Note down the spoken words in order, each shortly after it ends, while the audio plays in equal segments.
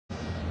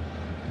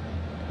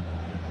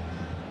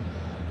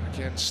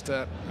against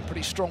a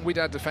pretty strong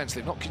Wydad defence.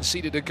 They've not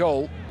conceded a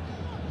goal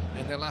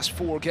in their last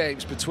 4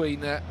 games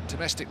between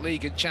Domestic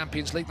League and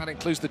Champions League. That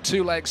includes the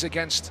 2 legs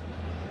against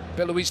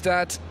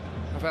Wydad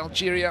of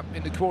Algeria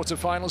in the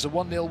quarter-finals, a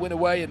 1-0 win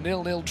away and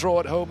 0-0 draw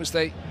at home as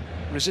they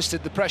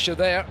resisted the pressure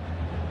there.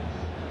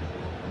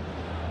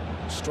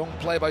 Strong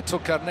play by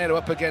Tocarnero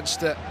up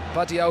against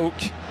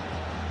Badiaouk.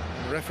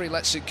 And the referee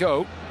lets it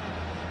go.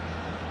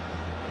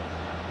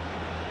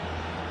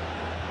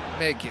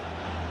 Meg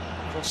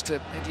cross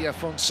to Eddie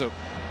Afonso.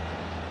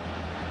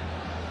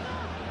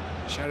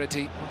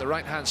 Charity on the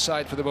right-hand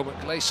side for the moment.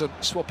 Gleison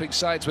swapping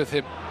sides with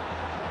him.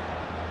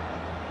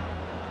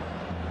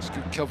 It's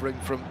good covering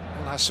from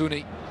El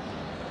Hassouni.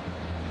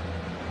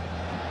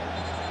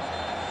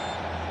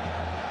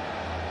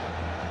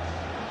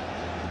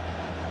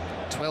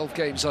 "12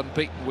 games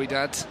unbeaten,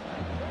 Wydad,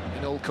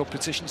 in all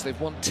competitions.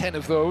 They've won 10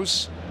 of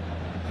those.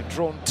 They've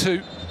drawn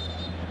 2.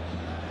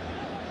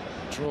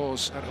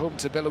 Draws at home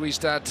to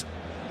Wydad.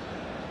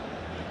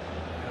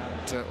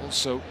 And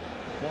also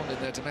 1 in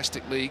their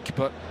domestic league,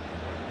 but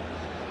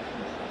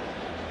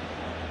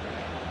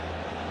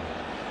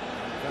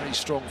very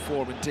strong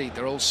form indeed.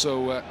 They're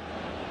also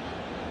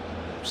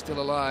still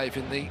alive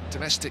in the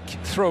domestic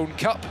Throne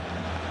Cup,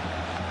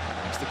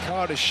 as the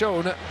card is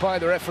shown by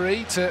the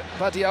referee to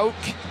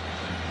Badiaouk.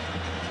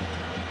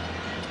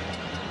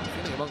 The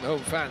feeling among the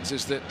home fans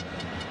is that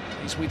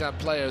these Wydad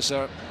players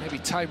are maybe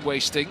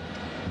time-wasting.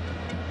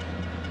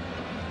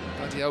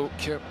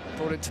 Badiaouk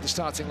brought into the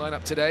starting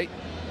lineup today.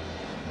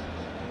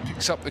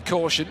 Picks up the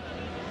caution.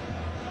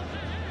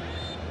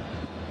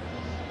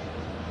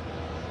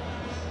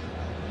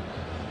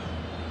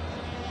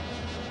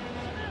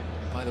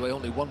 By the way,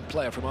 only 1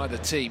 player from either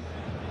team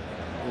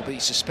will be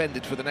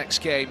suspended for the next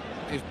game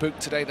if booked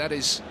today. That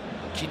is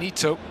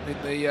Quinito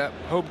in the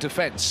home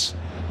defence.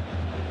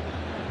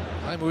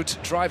 Mahmoud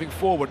driving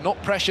forward,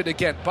 not pressured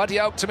again.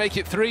 Badiaouk to make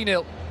it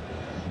 3-0.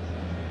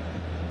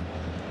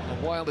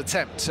 A wild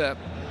attempt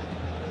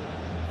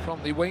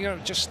from the winger,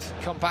 just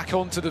come back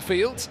onto the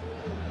field.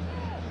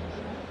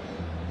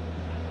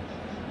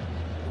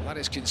 That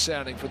is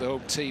concerning for the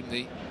home team,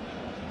 the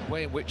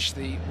way in which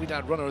the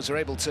Wydad runners are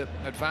able to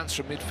advance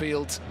from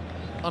midfield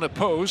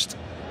unopposed.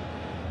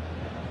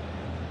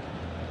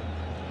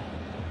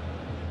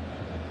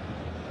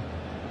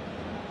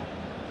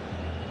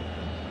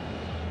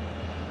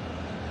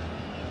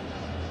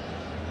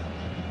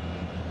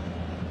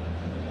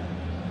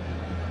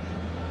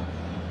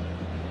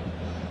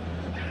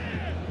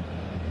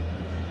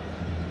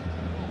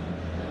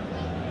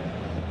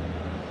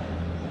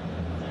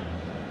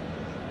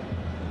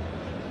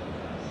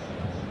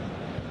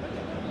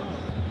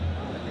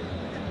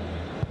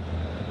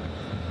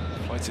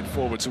 It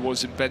forward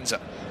towards Mbenza.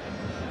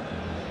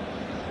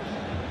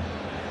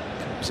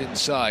 Comes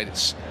inside.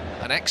 It's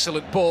an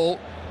excellent ball,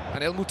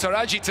 and El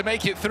Mutaraji to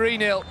make it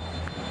 3-0.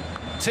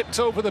 Tipped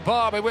over the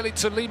bar by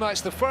Wellington Lima.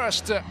 It's the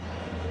first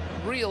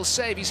real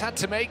save he's had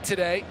to make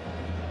today.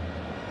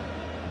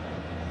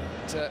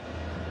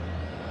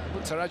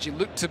 Mutaraji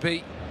looked to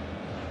be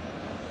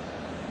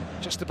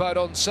just about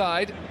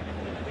onside.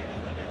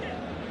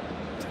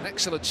 It's an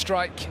excellent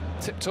strike,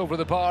 tipped over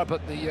the bar,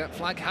 but the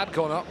flag had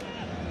gone up.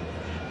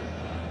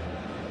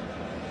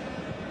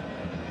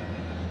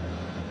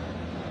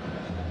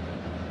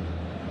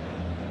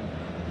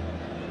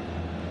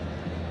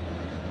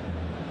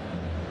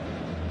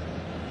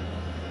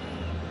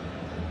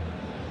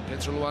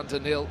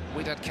 Luanda 0,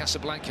 Wydad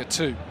Casablanca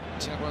 2.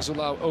 Thiago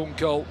Azulao own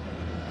goal.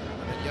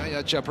 And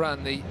Yahya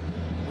Jabrane, the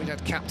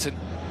Wydad captain,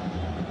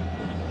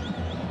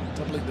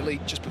 doubling the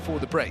lead just before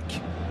the break.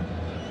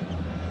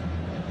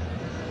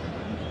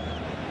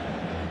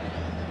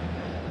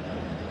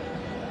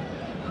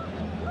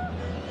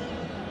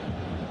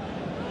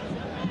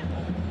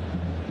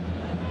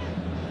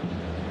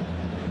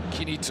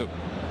 Quinito.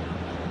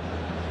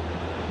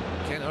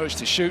 Again urged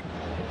to shoot.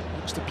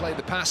 Looks to play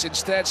the pass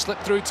instead,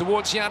 slipped through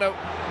towards Yano.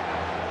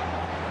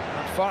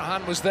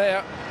 Farhan was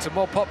there to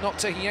mop up, not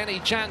taking any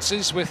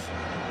chances, with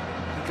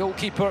the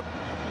goalkeeper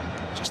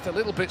just a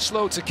little bit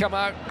slow to come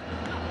out.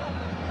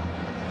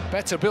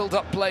 Better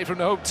build-up play from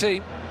the home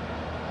team.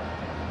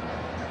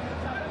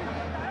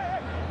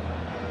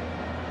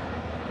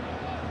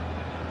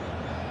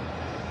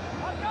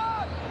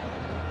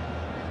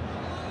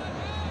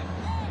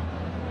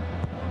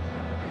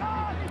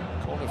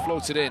 Corner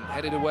floated in,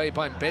 headed away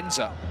by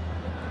Mbenza.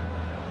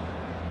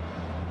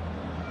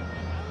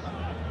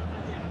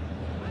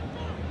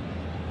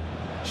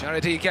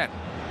 Charity again.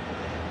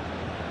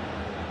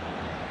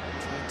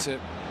 Trying to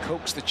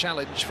coax the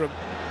challenge from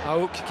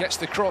Aouk, gets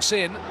the cross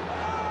in.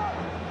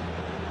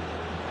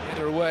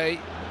 Header away.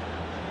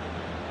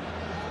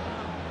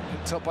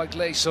 Picked up by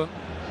Gleison.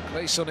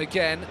 Gleison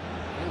again.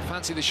 He'll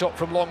fancy the shot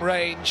from long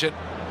range, and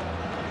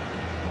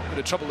going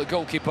to trouble the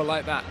goalkeeper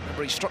like that.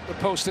 Remember, he struck the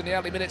post in the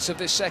early minutes of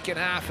this second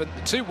half, and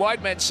the 2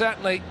 wide men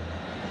certainly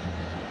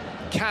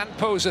can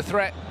pose a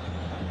threat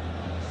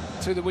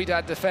to the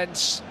Wydad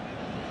defence.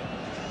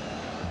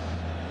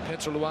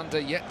 Petro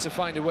Luanda yet to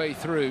find a way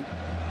through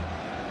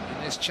in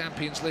this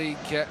Champions League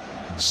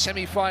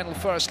semi-final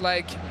first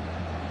leg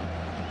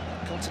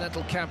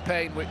continental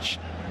campaign, which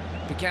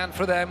began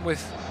for them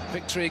with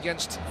victory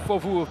against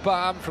Fovu of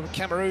Bam from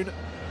Cameroon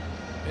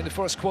in the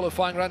first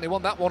qualifying round. They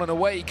won that one on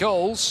away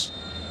goals,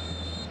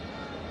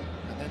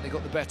 and then they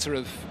got the better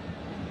of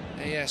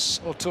AS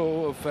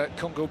Auto of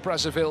Congo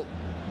Brazzaville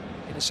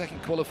in the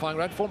second qualifying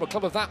round. Former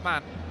club of that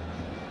man,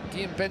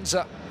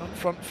 Mbenza, up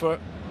front for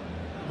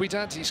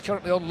Wydad. He's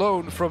currently on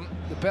loan from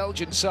the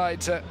Belgian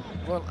side to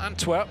Royal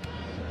Antwerp.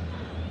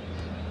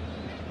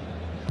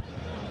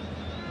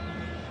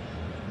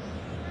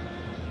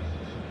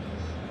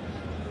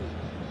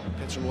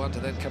 Petro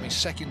Luanda then coming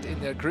second in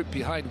their group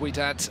behind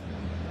Wydad,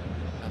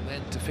 and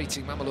then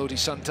defeating Mamelodi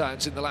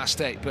Sundowns in the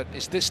last 8. But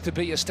is this to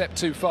be a step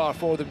too far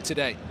for them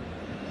today?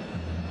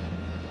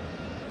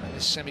 And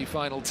this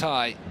semi-final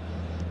tie.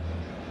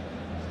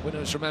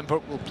 Winners, remember,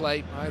 will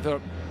play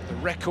either the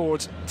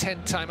record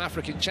 10-time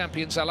African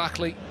champions Al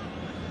Ahly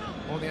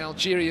or the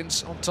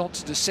Algerians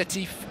Entente de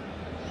Sétif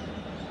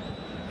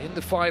in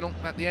the final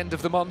at the end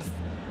of the month.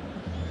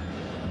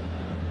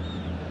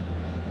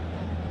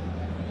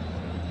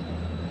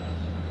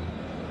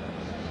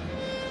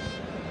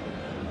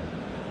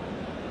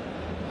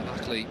 Al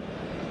Ahly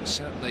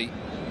certainly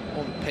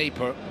on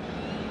paper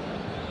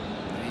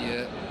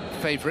the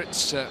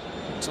favourites.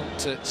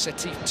 Entente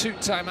Sétif,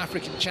 2-time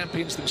African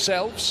champions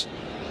themselves.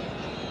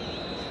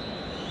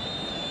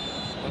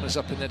 Runners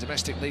up in their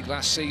domestic league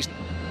last season,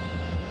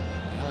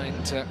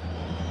 behind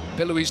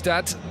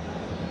Wydad.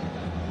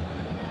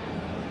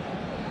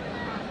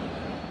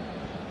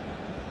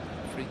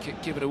 Free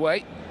kick given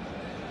away.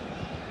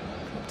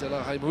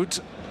 Abdellah Haimoud,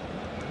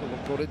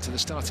 brought into the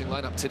starting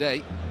lineup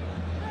today.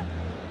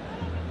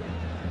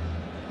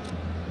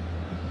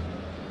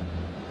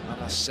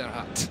 Anas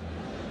Serhat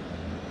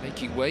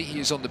making way. He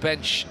is on the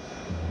bench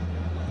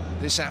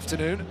this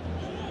afternoon.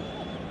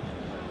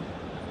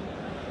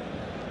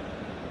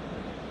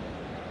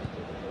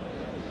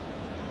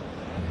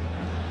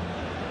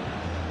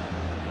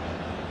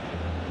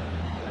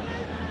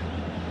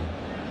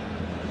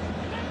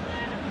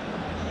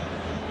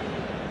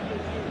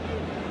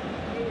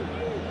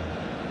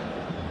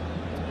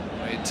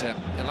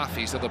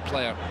 Elafi's the other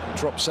player who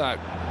drops out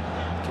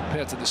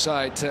compared to the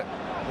side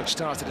which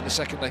started in the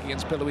second leg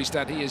against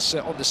Wydad. He is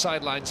on the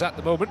sidelines at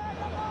the moment.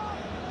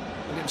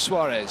 William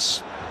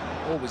Suarez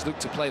always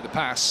looked to play the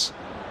pass.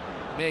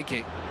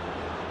 Mege.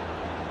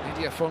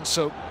 Idi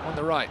Afonso on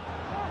the right,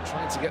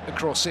 trying to get the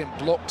cross in,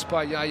 blocked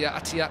by Yahya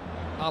Attiat.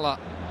 Aller.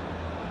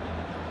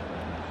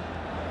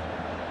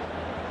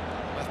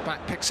 Left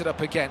back picks it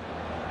up again,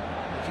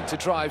 looking to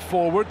drive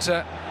forward.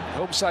 The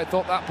home side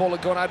thought that ball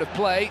had gone out of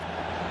play.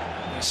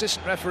 The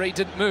assistant referee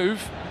didn't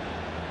move.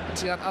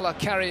 Attiat Aller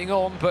carrying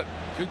on, but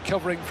good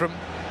covering from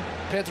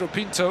Pedro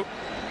Pinto.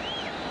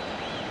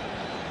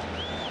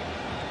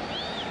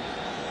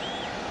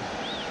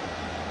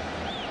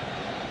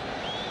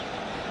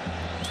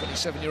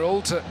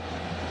 '27-year-old, his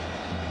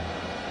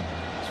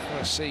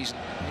first season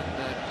in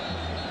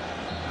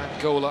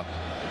Angola,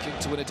 looking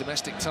to win a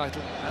domestic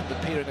title and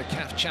appear in a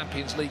CAF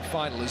Champions League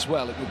final as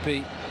well. It would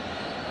be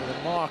a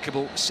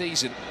remarkable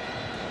season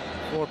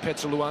for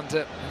Petro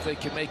Luanda if they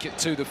can make it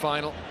to the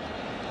final.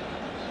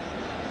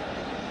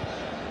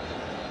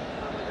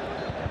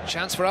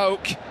 Chance for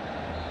Oak,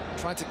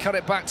 trying to cut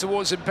it back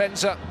towards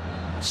Mbenza.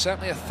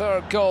 Certainly a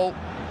third goal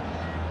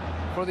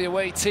for the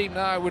away team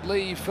now would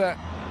leave the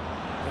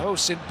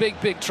hosts in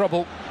big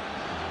trouble.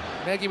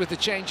 Mege with the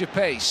change of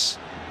pace,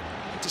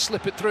 to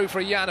slip it through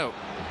for Yano.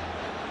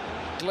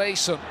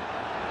 Gleison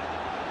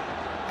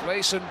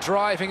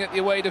driving at the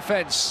away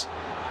defence,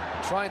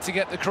 trying to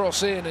get the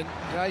cross in, and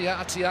Yahya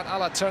Attiat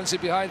Aller turns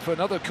it behind for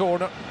another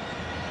corner.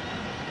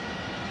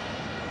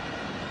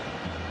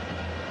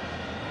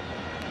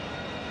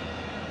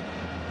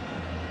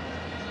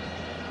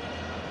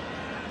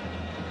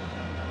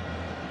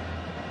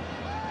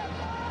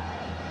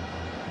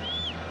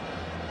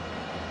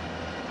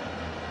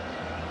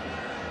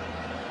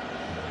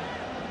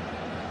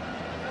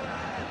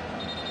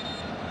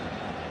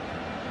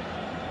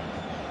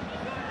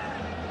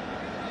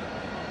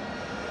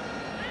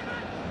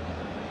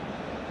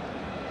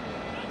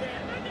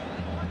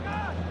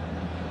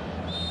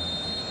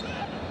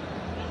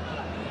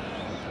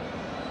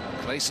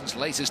 Gleison's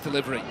latest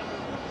delivery,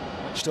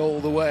 watched all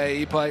the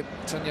way by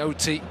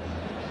Tanyoti.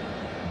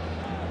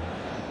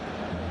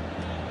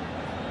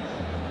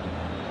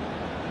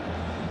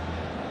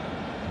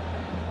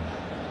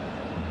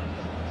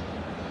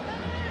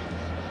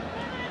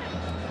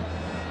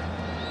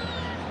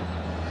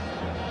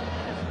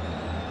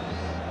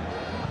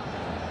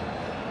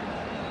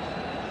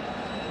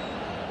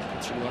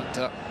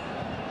 Luanda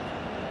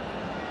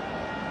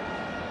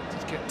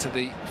to get to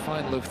the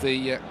final of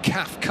the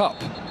CAF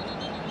Cup.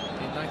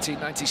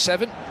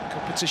 1997,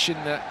 competition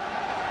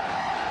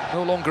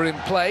no longer in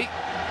play.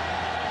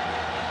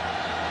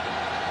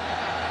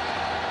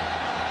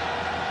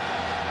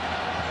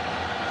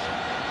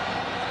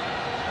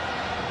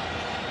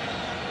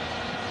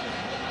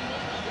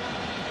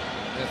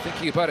 Their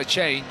thinking about a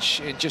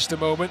change in just a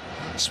moment.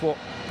 That's what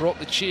brought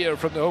the cheer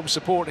from the home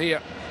support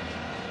here.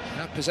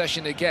 Have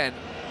possession again.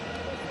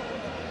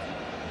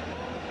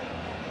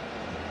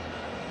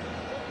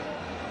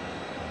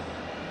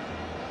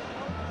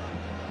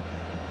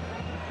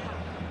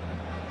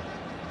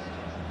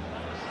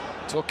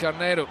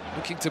 Carneiro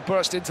looking to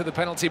burst into the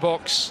penalty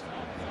box.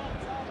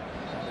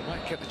 They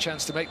might get the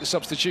chance to make the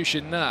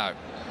substitution now.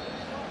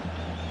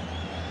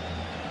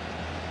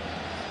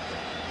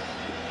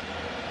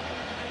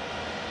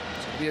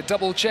 It's going to be a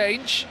double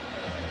change.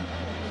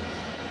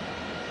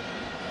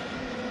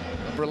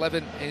 Number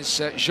 11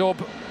 is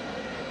Job.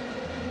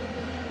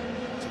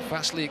 It's a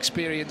vastly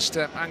experienced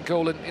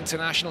Angolan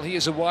international. He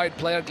is a wide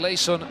player.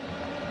 Gleison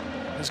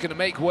is going to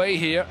make way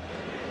here.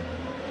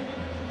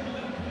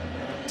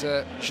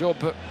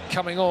 Job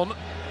coming on,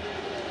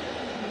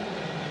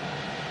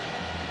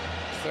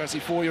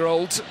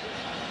 34-year-old.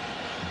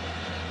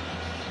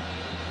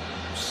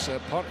 Was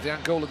part of the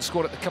Angolan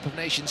squad at the Cup of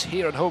Nations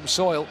here on home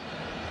soil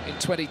in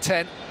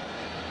 2010.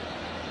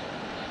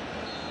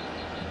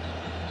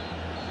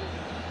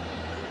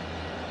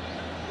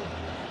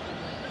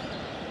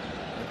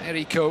 And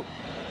Atletic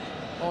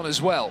on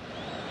as well.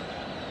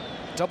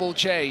 Double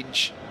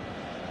change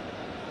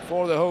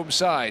for the home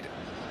side.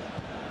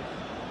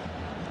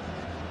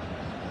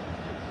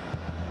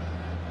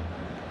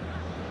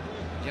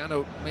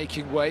 Yano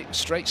making way,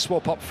 straight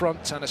swap up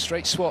front and a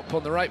straight swap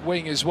on the right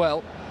wing as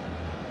well.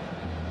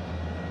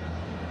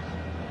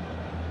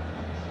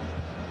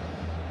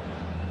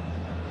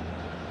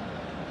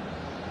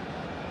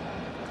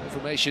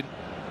 Confirmation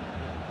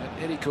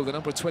that Atletic, the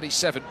number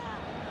 27,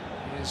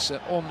 is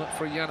on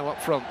for Yano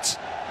up front.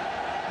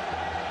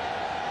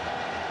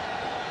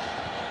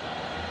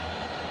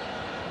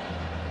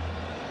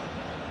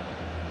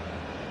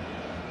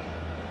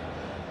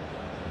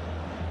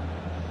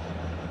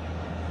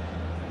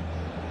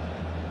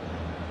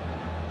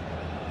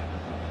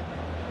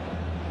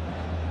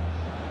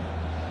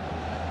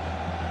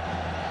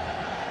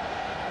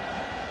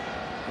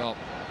 Well,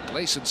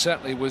 Gleison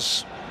certainly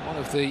was one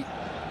of the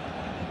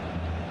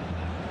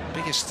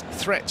biggest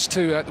threats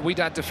to the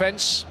Wydad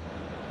defence.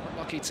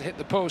 Unlucky to hit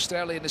the post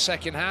early in the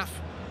second half.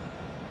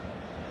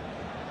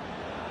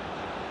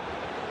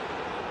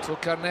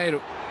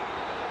 Carneiro.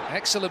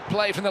 Excellent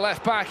play from the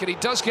left back, and he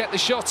does get the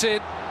shot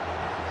in.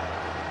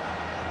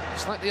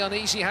 Slightly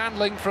uneasy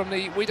handling from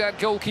the Wydad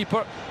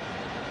goalkeeper.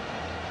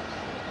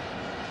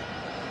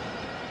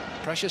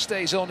 Pressure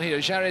stays on here.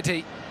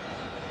 Jabrane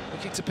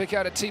looking to pick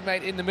out a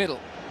teammate in the middle.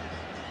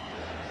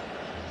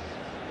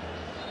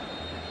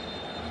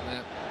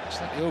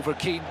 Slightly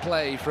over-keen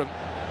play from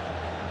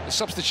the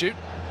substitute.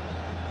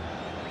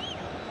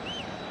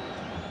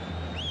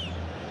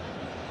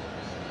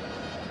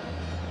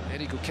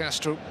 Enrico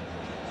Castro,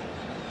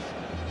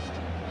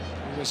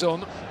 who was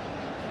on,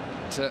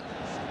 and,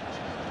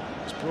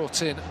 was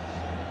brought in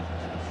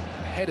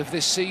ahead of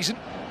this season.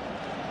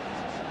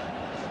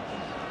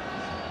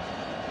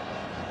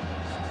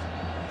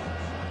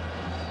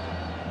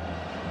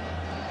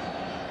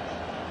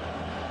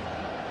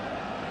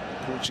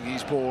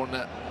 Portuguese-born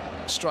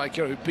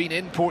striker who'd been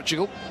in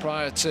Portugal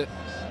prior to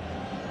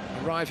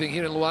arriving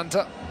here in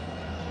Luanda.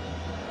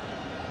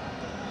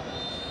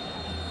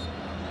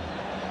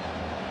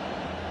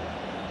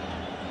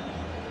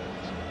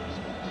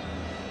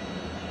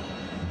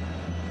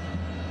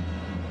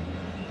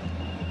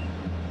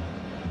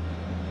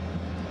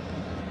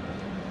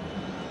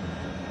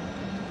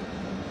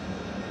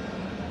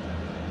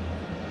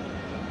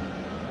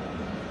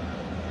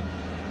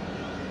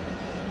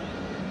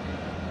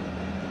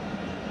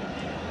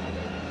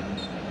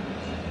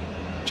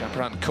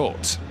 Jabrane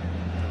caught.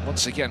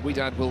 Once again,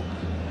 Wydad will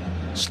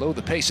slow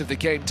the pace of the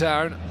game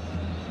down.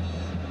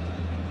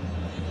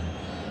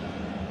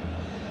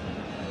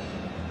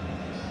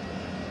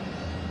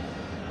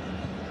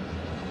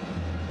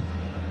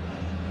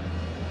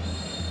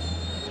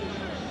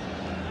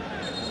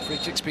 Free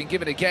kick's been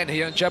given again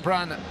here, and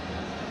Jabrane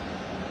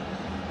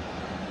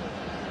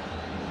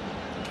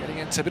getting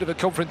into a bit of a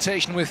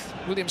confrontation with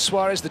William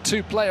Suarez. The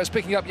two players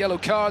picking up yellow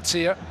cards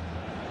here.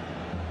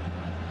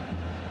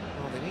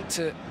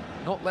 To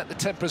not let the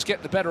tempers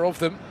get the better of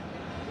them.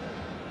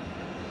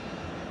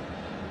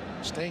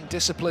 Staying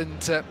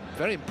disciplined,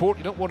 very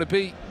important. You don't want to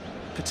be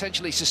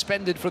potentially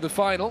suspended for the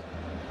final.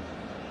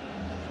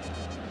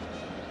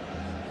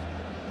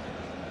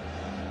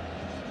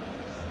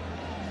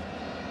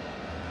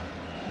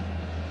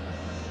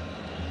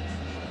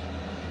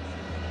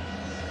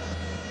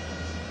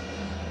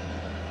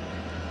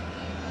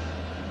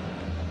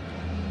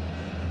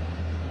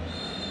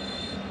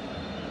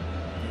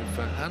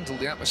 Handled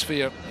the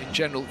atmosphere in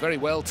general very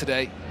well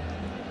today,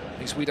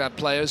 these Wydad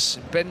players.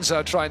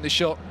 Mbenza trying the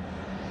shot.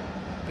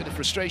 Bit of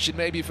frustration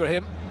maybe for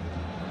him,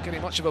 not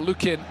getting much of a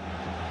look in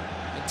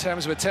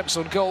terms of attempts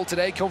on goal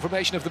today.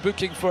 Confirmation of the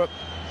booking for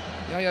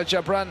Yahya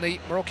Jabrane, the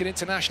Moroccan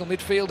international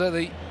midfielder,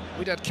 the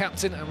Wydad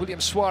captain, and William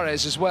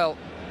Suarez as well.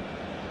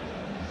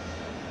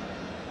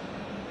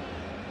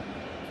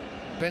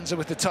 Mbenza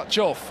with the touch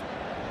off.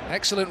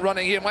 Excellent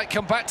running here, might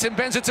come back to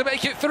Mbenza to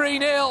make it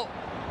 3-0.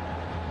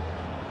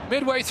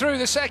 Midway through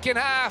the second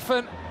half,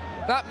 and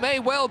that may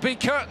well be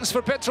curtains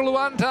for Petro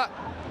Luanda.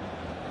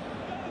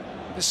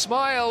 The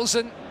smiles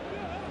and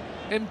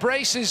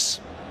embraces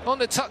on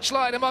the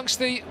touchline amongst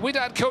the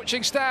Wydad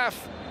coaching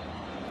staff.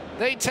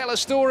 They tell a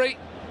story.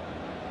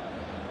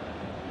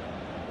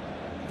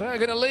 They're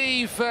going to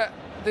leave the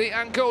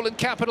Angolan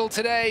capital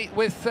today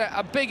with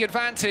a big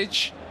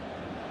advantage.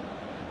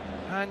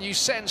 And you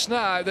sense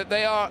now that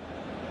they are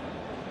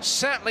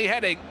certainly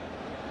heading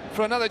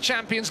for another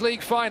Champions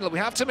League final. We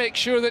have to make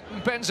sure that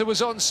Mbenza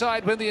was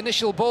onside when the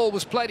initial ball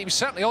was played. He was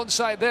certainly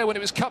onside there when it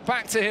was cut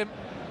back to him.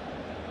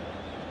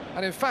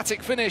 An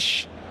emphatic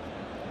finish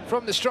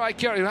from the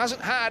striker, who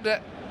hasn't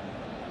had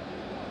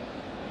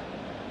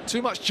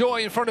too much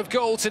joy in front of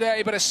goal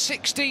today, but a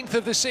 16th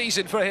of the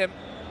season for him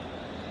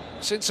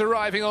since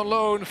arriving on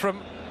loan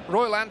from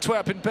Royal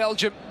Antwerp in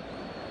Belgium.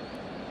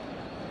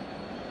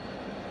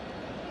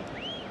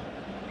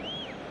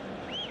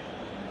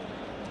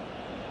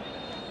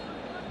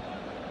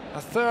 A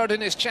third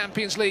in his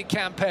Champions League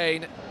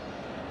campaign,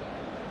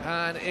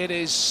 and it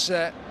is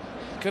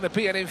going to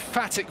be an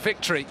emphatic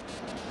victory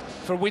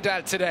for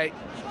Wydad today.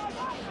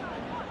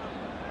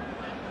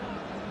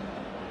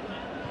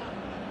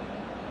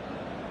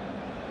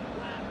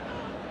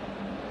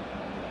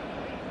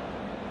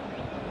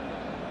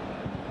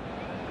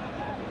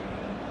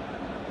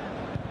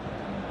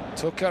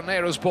 Took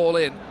Carneiro's ball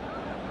in,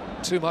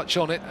 too much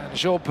on it, and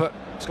Job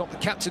has got the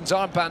captain's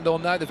armband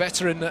on now, the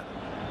veteran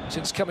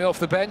since coming off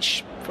the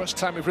bench. First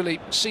time we've really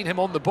seen him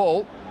on the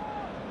ball.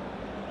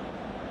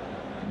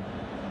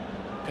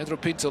 Aller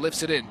Petro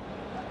lifts it in.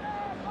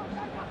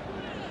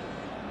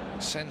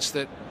 Sense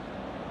that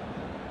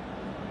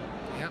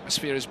the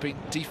atmosphere has been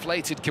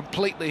deflated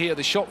completely here.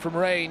 The shot from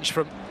range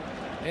from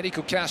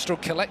Enrico Castro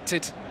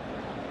collected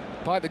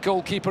by the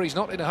goalkeeper. He's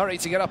not in a hurry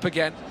to get up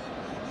again.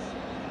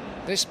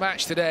 This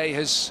match today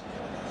has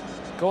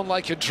gone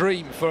like a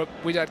dream for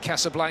Wydad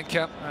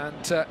Casablanca,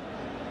 and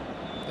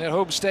their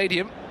home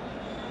stadium,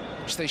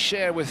 which they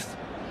share with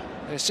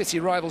their city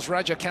rivals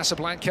Raja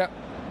Casablanca.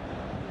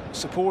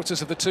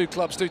 Supporters of the two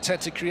clubs do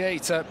tend to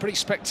create a pretty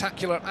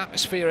spectacular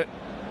atmosphere at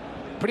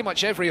pretty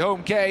much every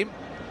home game.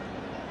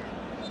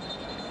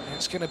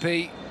 It's going to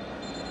be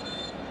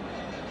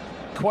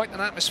quite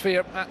an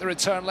atmosphere at the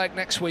return leg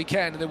next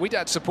weekend. And the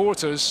Wydad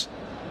supporters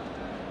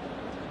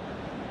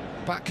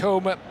back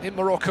home in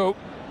Morocco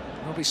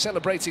will be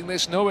celebrating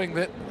this, knowing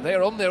that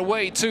they're on their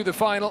way to the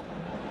final.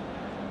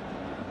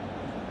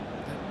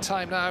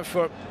 Time now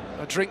for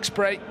a drinks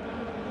break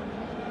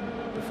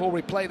before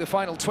we play the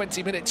final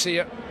 20 minutes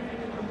here.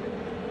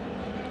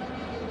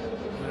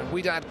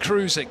 Wydad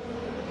cruising.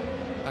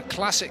 A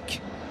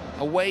classic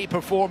away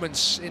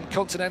performance in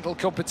continental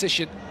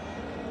competition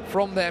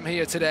from them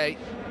here today.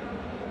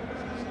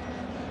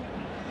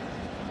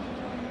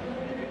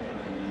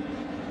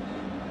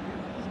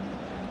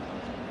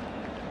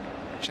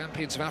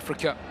 Champions of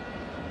Africa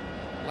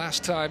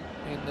last time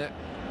in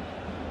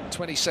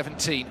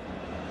 2017.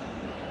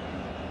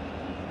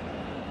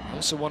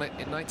 Also won it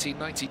in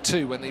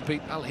 1992 when they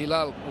beat Al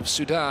Hilal of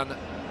Sudan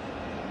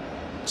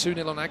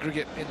 2-0 on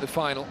aggregate in the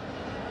final.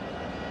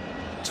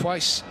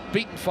 Twice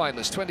beaten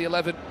finalists,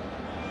 2011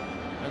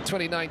 and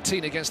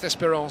 2019 against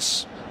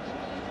Esperance.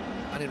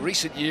 And in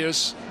recent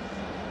years,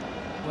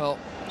 well,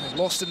 they've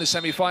lost in the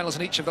semi-finals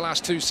in each of the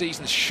last two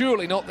seasons.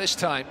 Surely not this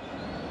time.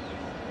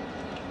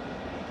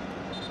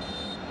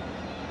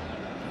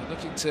 They're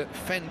looking to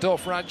fend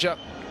off Raja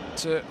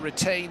to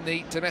retain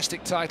the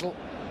domestic title.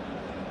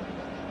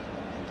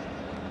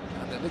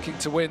 And they're looking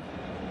to win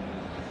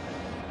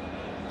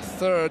a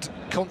third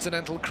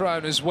continental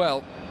crown as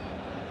well.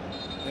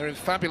 They're in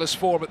fabulous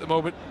form at the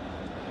moment.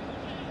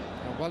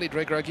 And Walid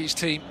Regragi's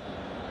team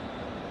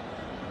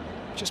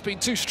just been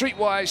too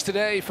streetwise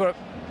today for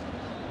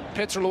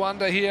Petro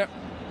Luanda here.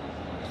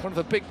 One of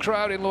the big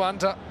crowd in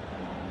Luanda.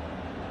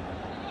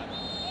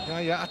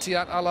 Yahya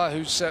Attiat Allah,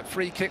 whose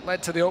free kick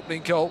led to the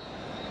opening goal.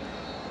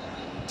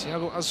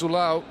 Thiago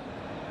Azulao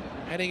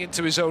heading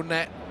into his own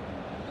net.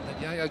 And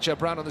then Yahya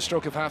Jabrane on the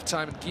stroke of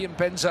half-time, and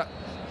Mbenza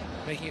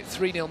making it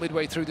 3-0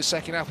 midway through the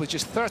second half with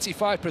just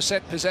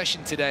 35%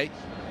 possession today.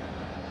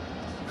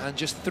 And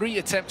just 3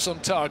 attempts on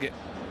target.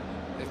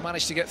 They've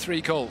managed to get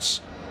 3 goals.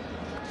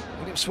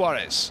 William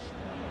Suarez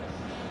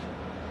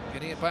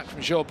getting it back from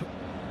Job.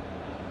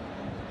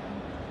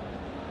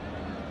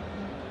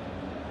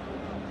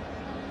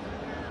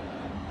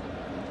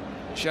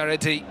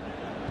 Jaredi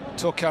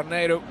to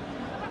Carneiro.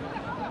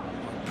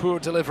 Poor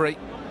delivery.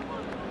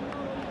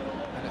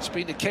 And it's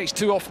been the case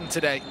too often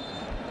today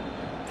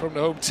from the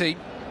home team.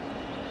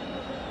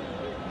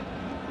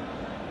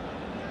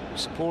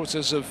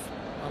 Supporters of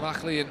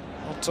Al-Ahli and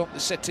on top the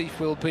Setif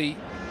will be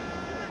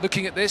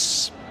looking at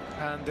this,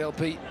 and they'll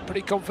be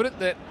pretty confident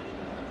that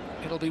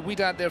it'll be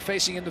Wydad they're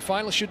facing in the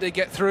final should they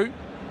get through.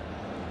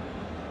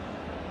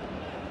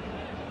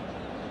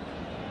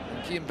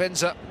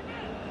 Mbenza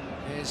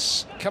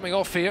is coming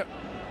off here,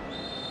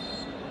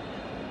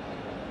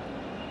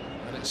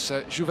 and it's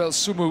Juvel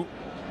Sumu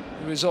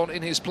who is on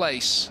in his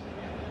place.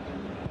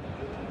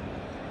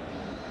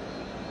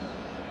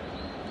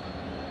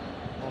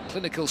 More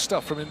clinical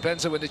stuff from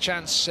Mbenza when the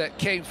chance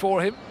came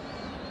for him.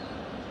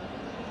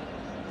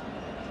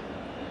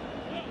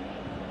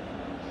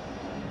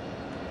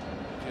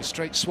 A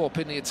straight swap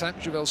in the attack,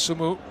 Juvel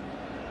Sumu.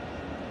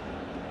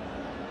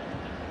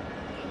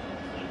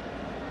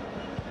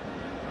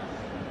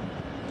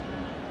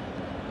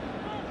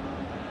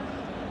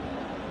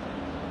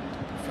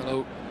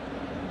 Fellow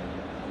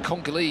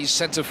Congolese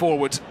centre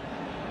forward.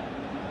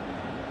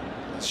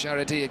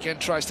 Charity again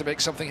tries to make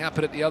something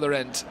happen at the other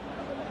end.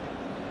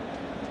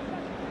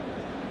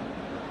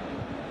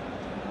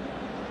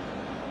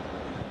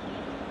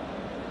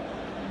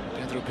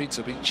 Aller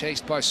Petro being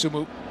chased by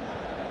Sumu.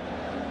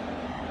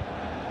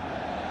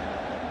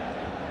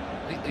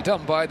 Neatly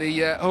done by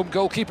the home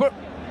goalkeeper.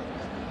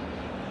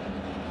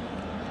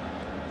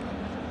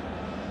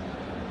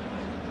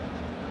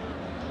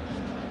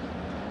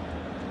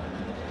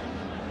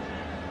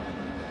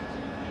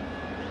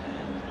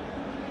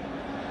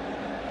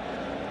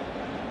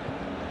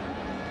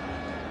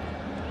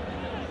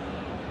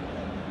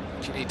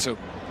 Chinito,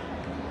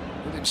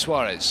 William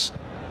Suarez.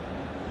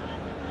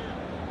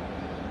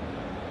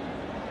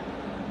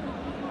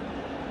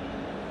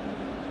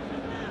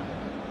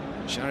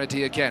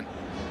 Charity again.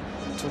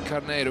 To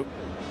Carneiro.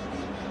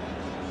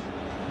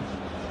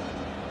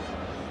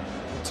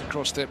 It's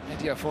across to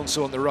Eddie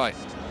Afonso on the right.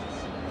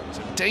 It's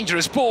a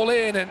dangerous ball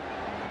in, and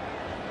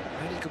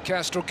Nico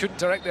Castro couldn't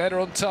direct the header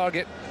on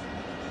target.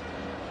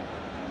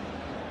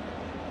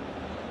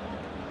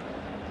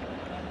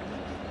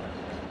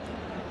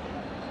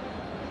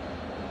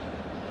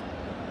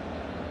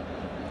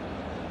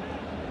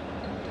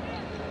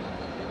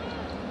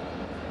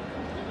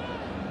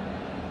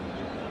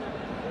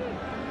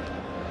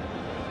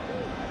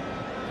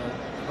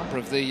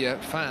 Of the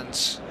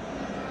fans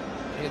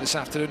here this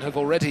afternoon have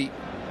already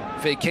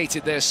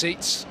vacated their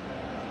seats.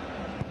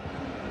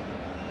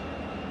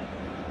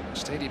 The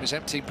stadium is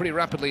emptying pretty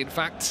rapidly, in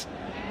fact.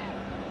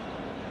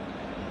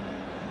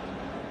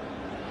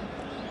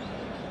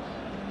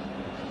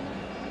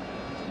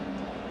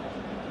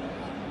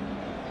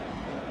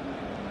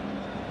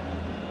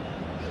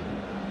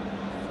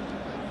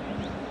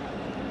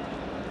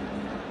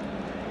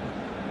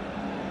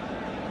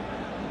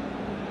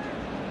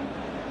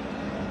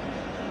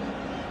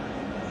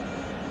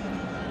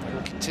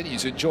 Continue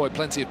to enjoy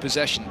plenty of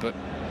possession, but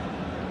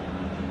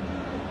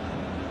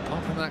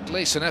apart from that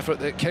Gleason effort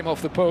that came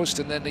off the post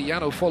and then the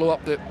Yano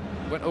follow-up that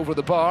went over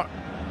the bar,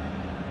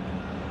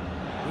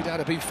 Wydad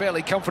have been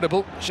fairly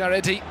comfortable.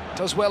 Jaredi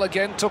does well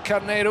again, to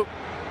Carneiro.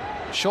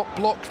 Shot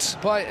blocked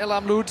by El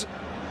Amloud.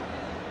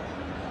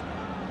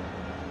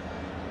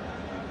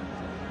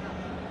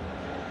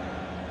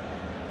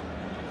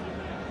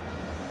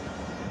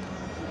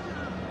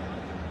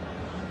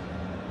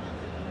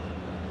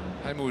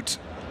 Hamoud.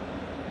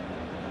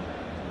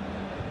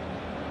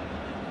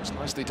 It's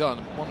nicely done.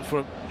 One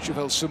for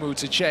Juvel Sumu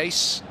to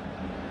chase.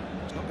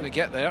 He's not going to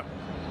get there.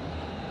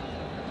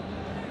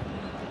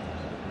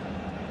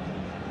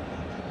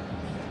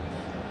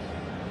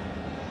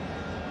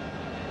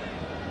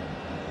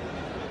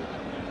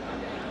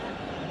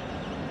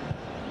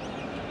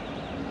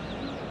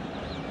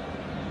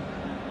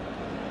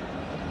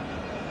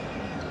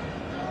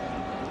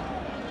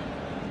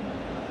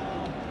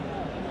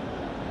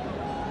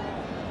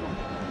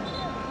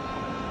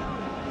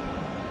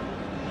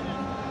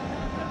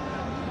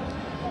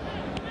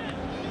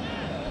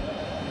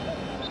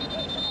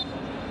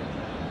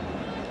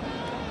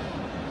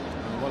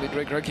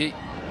 Gregi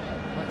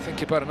might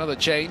think about another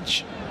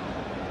change.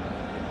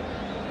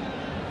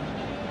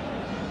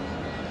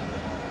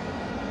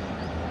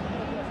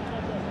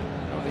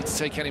 Don't need to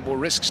take any more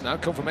risks now.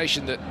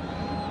 Confirmation that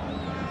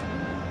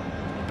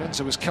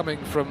Mbenza was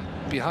coming from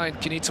behind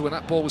Chinito when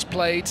that ball was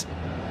played.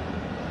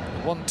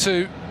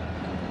 1-2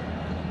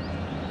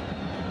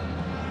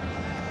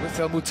 with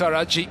El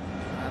Mutaraji,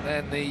 and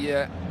then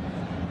the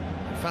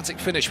emphatic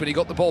finish when he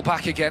got the ball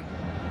back again.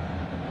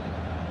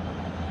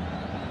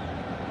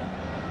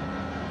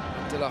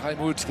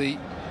 Hamoud, the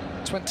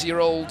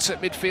 20-year-old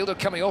midfielder,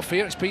 coming off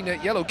here. It's been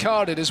yellow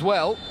carded as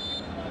well.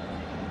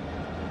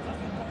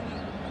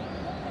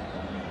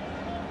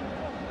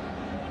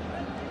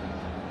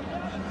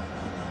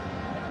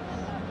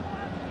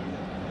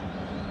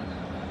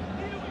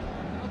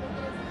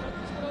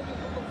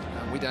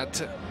 And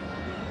Wydad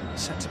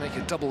set to make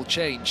a double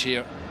change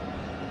here.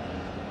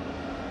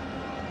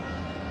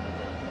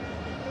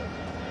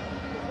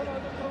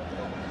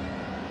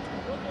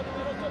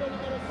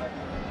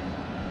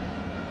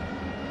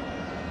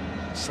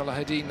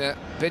 Salahuddin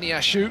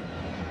Beniashu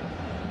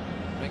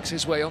makes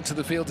his way onto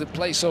the field in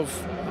place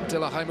of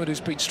Abdullah Hamoud, who's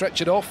been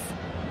stretchered off.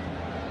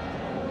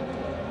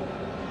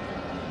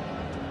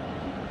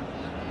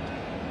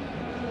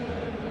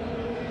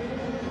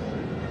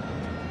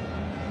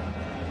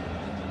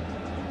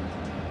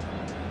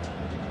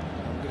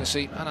 We're going to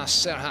see Anas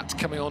Serhat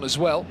coming on as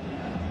well.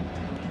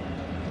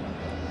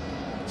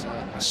 It's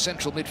a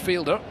central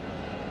midfielder.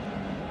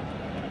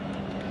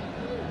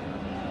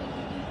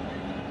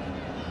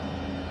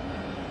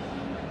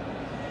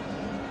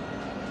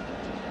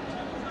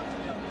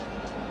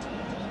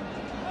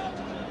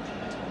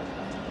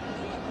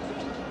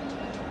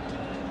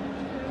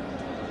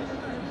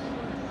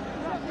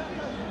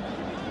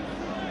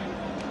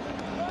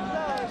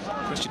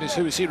 Question is,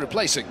 who is he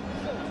replacing?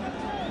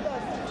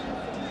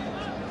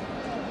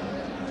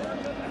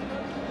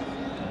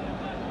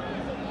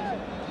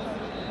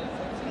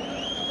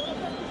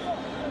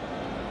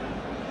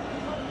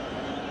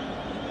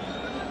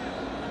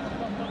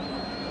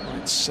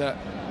 It's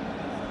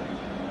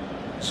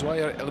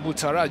Zouair El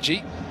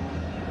Moutaraji,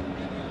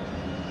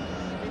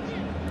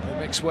 who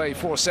makes way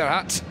for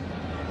Serhat.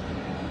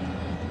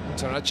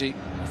 Moutaraji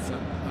with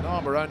an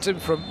arm around him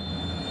from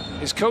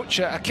his coach,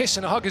 a kiss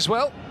and a hug as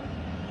well.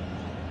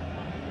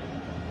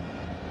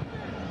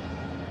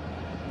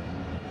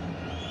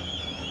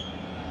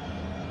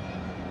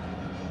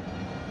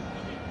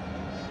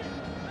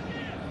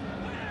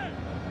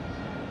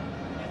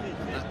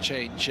 And that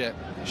change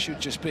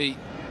should just be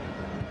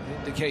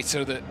an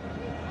indicator that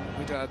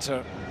Wydad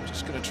are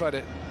just going to try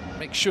to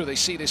make sure they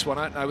see this one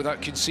out now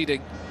without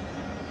conceding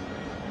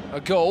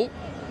a goal.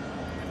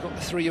 They've got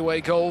the 3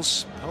 away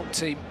goals. Home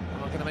team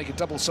are going to make a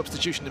double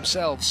substitution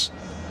themselves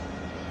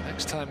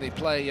next time they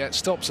play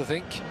stops, I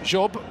think.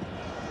 Job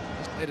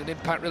has made an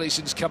impact really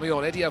since coming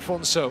on. Eddie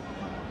Afonso,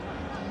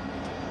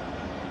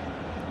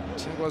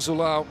 Thiago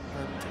Azulao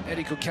and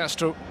Erico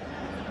Castro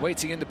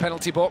waiting in the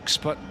penalty box,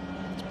 but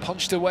it's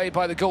punched away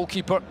by the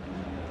goalkeeper,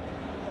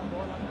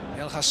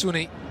 El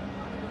Hassouni.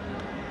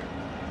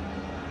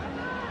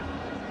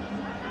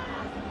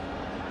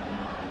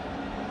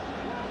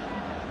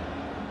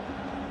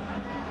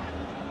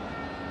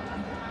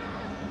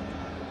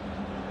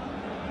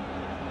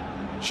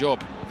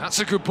 Job, that's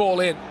a good ball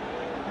in.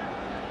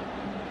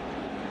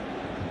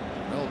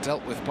 Well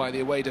dealt with by the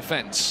away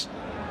defence.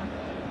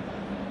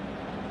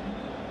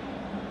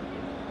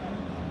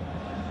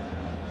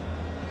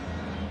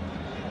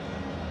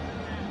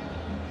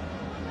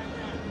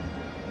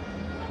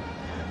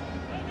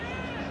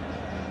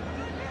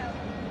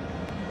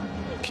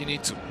 You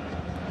need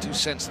to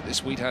sense that this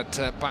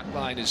Wydad back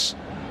line is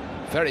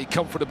very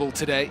comfortable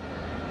today.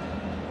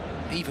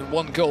 Even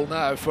one goal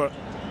now for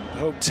the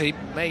home team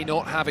may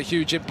not have a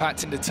huge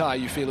impact in the tie,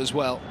 you feel as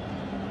well.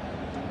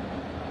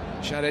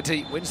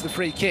 Charedi wins the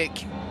free kick.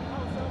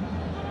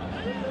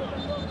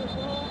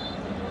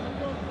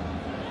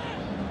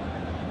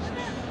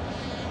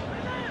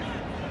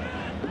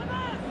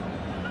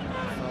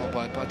 Foul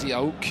by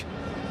Badiaouk.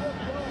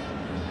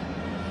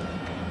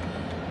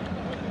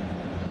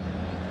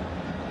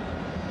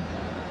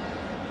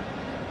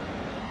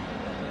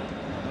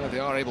 Well, they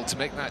are able to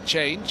make that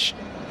change.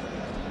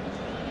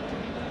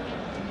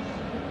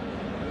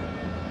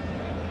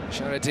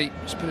 Charedi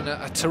has put in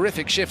a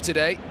terrific shift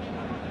today.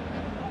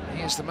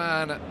 He is the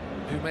man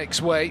who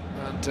makes way,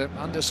 and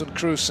Anderson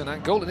Cruz, an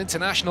Angolan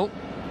international,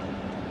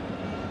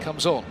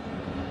 comes on.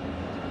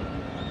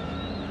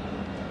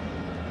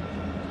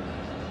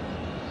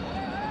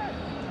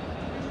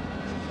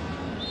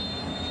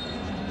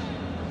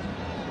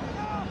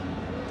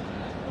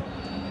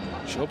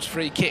 Job's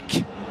free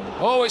kick.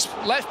 Oh, it's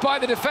left by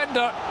the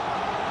defender,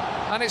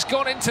 and it's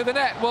gone into the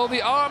net. Well,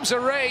 the arms are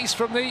raised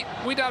from the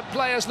Wydad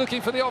players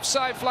looking for the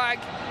offside flag.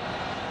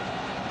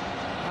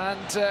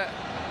 And the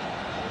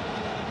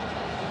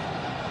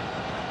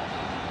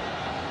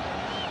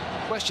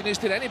question is,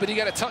 did anybody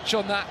get a touch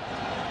on that?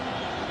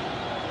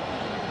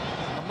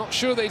 I'm not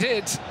sure they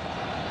did.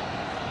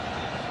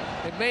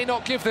 It may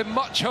not give them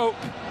much hope,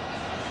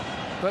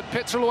 but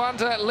Petro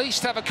Luanda at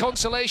least have a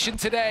consolation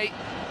today.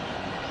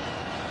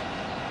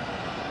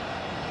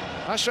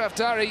 Ashraf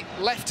Dari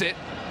left it.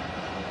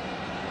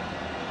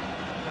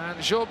 And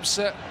Job's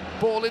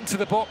ball into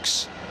the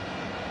box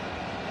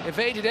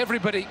evaded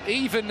everybody,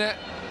 even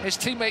his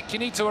teammate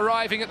Quinito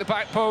arriving at the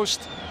back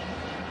post.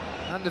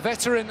 And the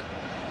veteran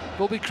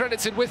will be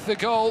credited with the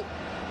goal.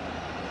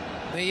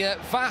 The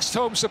vast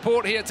home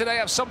support here today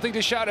have something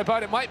to shout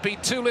about. It might be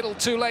too little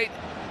too late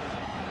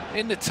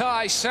in the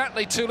tie,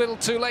 certainly too little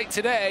too late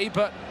today,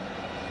 but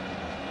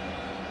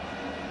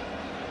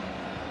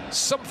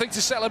something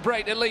to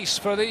celebrate at least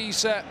for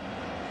these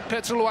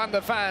Petro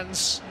Luanda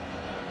fans.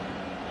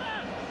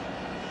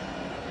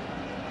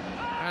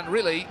 And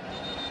really,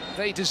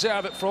 they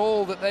deserve it for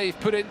all that they've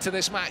put into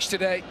this match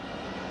today.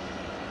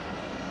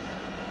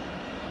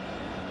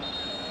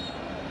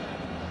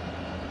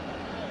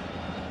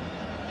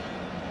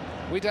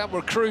 Wydad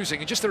were cruising,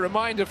 and just a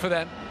reminder for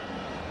them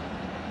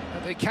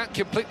that they can't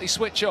completely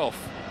switch off.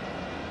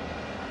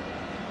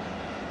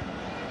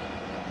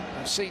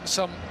 I've seen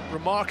some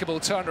remarkable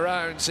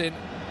turnarounds in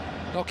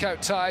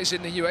knockout ties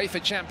in the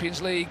UEFA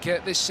Champions League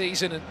this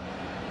season, and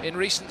in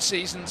recent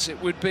seasons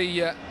it would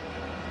be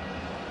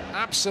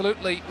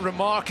absolutely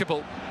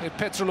remarkable if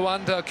Petro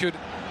Luanda could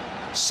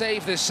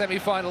save this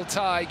semi-final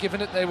tie, given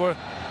that they were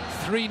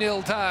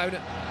 3-0 down.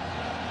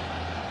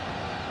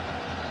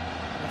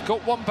 They've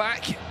got one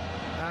back,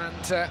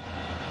 and the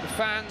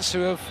fans who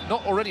have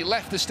not already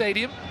left the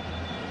stadium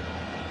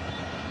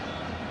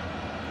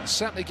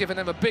certainly given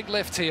them a big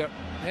lift here.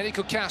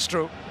 Erico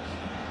Castro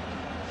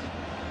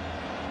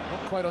not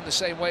quite on the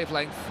same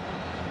wavelength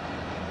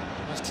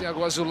as Thiago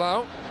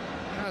Azulao.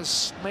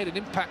 Has made an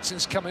impact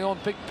since coming on.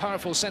 Big,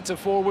 powerful centre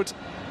forward,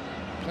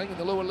 playing in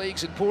the lower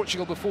leagues in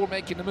Portugal before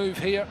making the move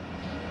here.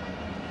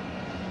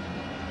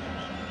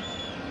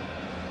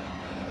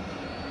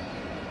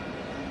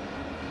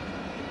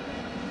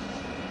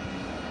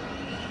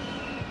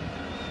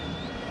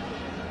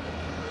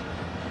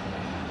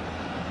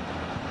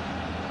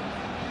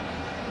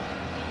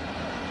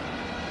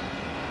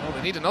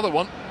 They need another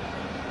one,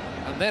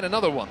 and then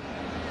another one.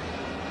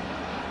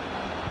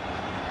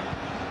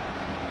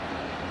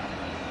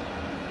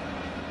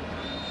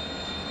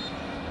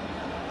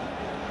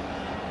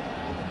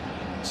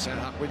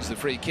 Serhat wins the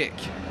free kick.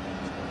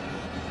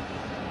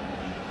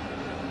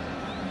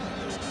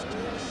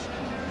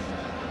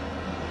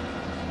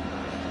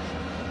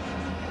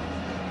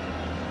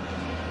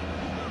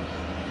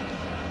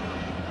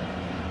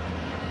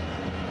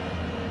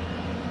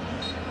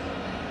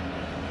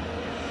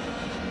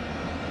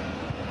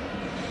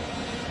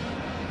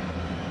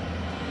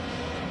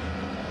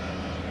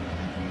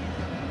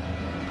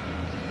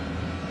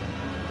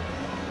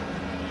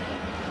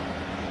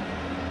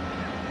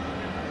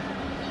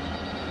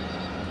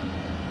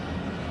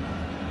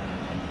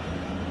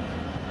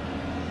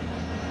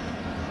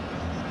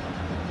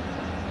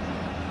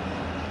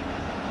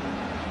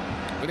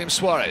 William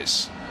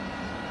Suarez.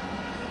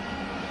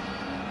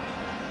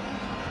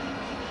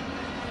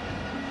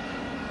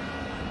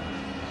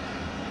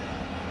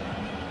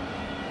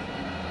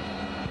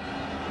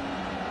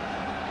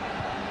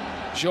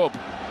 Job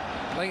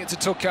playing it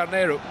to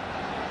Carneiro.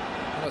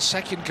 Well, a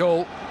second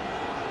goal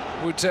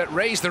would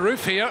raise the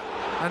roof here,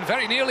 and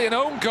very nearly an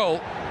own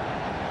goal.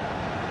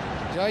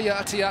 Yahya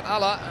Attiat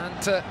Allah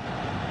and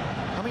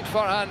Hamid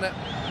Farhan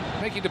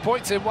making the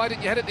point to him, why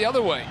didn't you head it the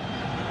other way?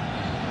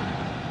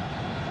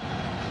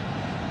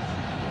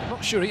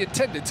 Not sure he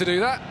intended to do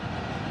that.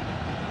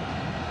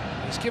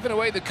 He's given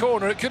away the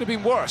corner, it could have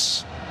been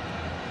worse.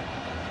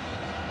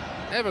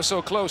 Ever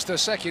so close to a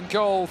second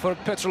goal for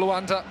Petro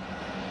Luanda.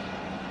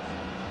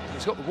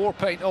 He's got the war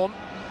paint on.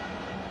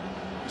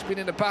 He's been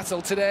in a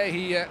battle today.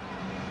 He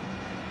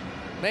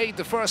made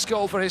the first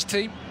goal for his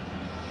team.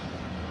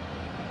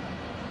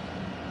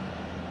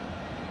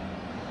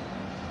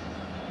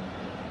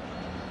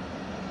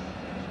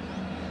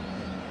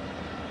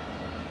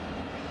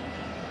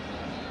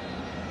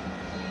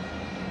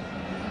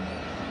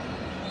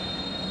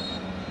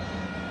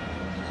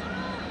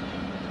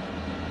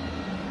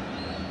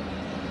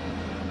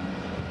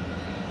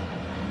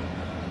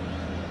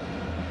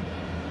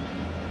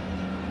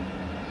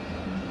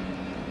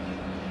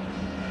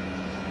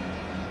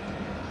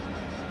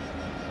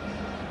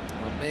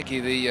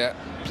 Miggy, the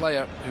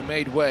player who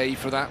made way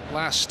for that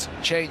last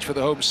change for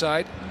the home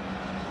side,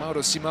 Mauro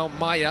Simão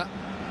Maia,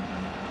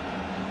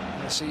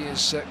 as he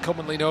is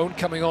commonly known,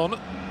 coming on. The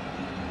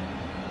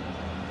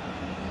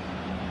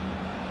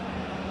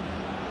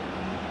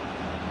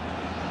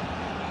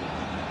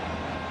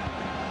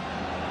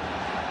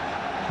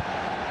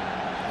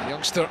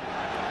youngster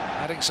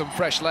adding some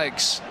fresh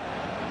legs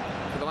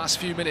for the last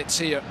few minutes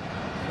here.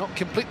 Not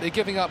completely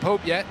giving up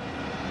hope yet.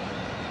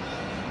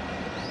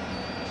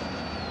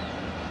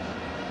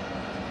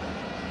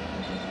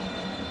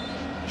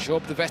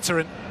 Job, the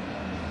veteran,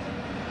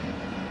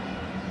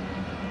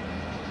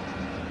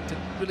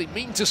 didn't really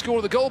mean to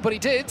score the goal, but he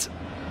did.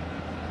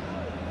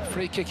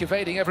 Free kick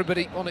evading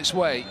everybody on its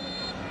way.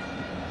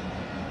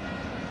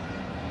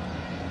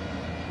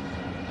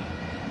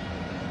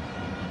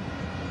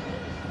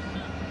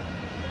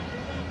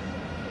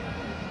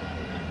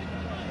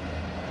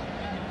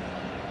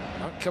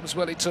 Out comes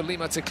Wellington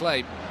Lima to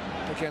claim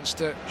against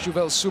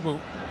Juvel Sumu,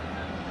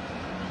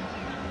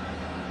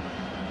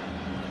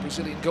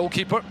 Brazilian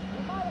goalkeeper.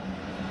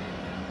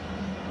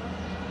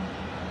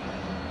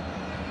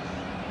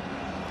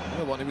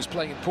 One who was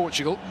playing in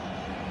Portugal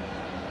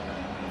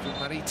for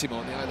Marítimo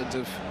on the island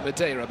of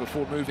Madeira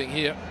before moving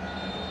here.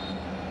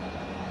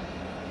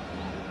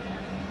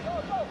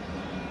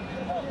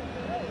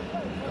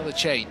 Another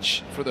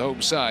change for the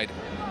home side.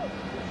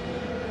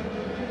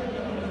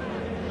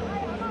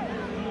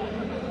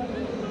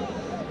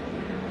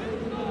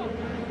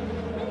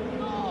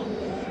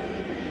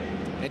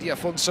 Eddie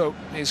Afonso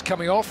is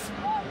coming off.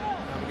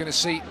 And we're going to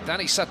see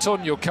Dani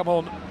Satonio come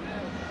on.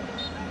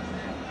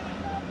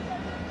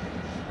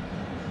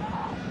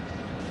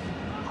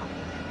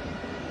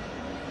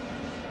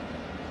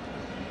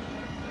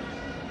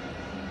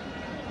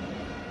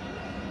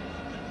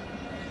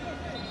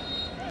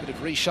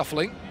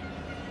 Reshuffling,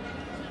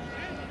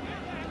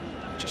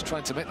 just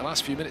trying to make the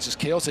last few minutes as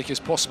chaotic as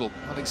possible.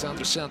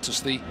 Alexandre Santos,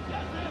 the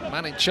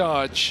man in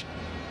charge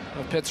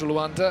of Petro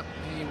Luanda,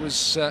 he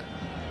was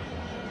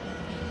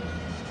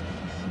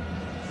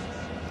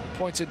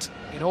appointed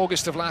in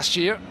August of last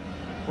year,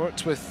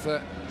 worked with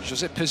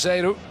José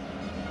Peseiro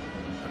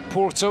and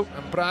Porto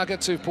and Braga,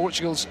 two of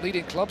Portugal's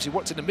leading clubs. He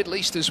worked in the Middle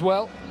East as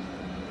well.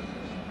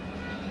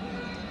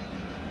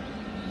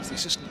 The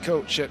assistant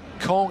coach at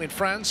Caen in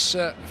France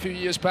a few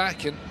years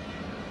back, and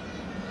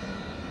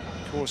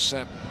of course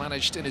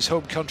managed in his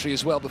home country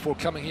as well before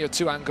coming here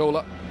to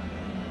Angola.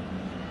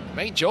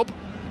 Main job,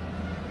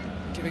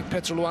 giving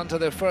Petro Luanda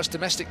their first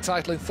domestic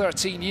title in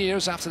 13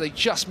 years after they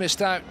just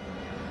missed out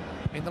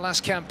in the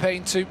last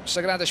campaign to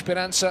Sagrada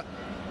Esperança.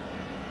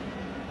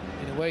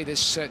 In a way,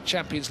 this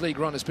Champions League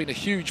run has been a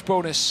huge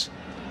bonus.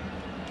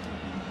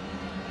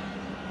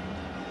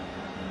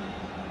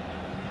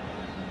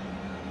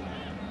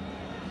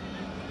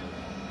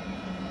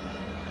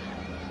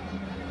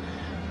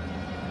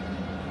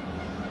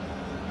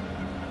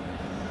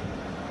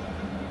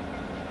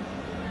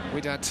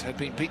 Wydad had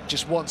been beat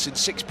just once in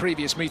 6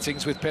 previous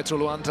meetings with Petro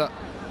Luanda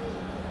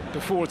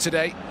before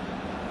today.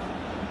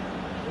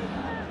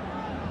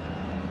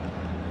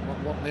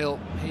 1-0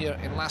 here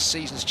in last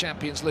season's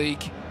Champions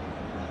League.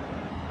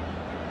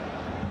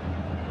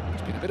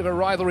 There's been a bit of a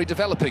rivalry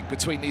developing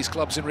between these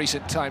clubs in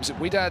recent times.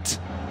 Wydad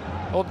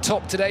on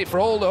top today for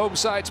all the home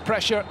side's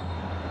pressure,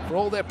 for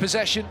all their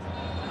possession.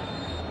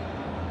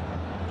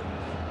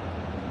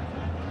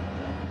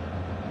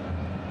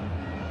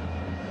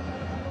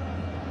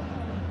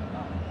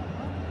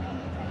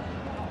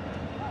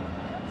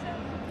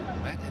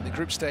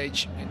 Group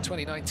stage in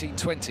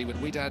 2019-20 when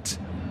Wydad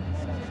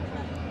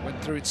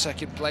went through in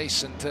second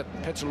place and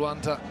Petro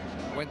Luanda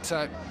went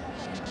out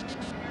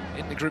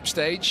in the group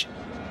stage.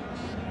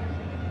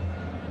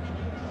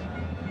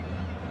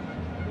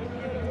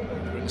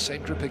 They were in the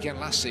same group again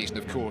last season,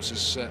 of course,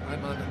 as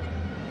Ayman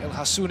El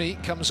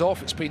Hassouni comes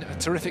off. It's been a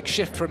terrific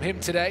shift from him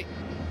today.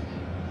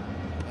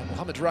 And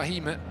Mohamed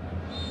Rahim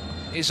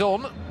is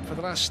on for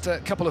the last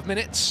couple of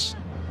minutes.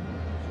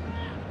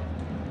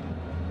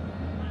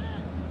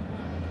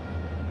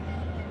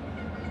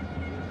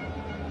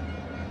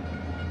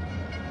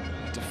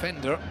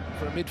 Defender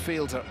for a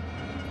midfielder,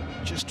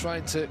 just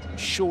trying to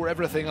shore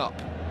everything up.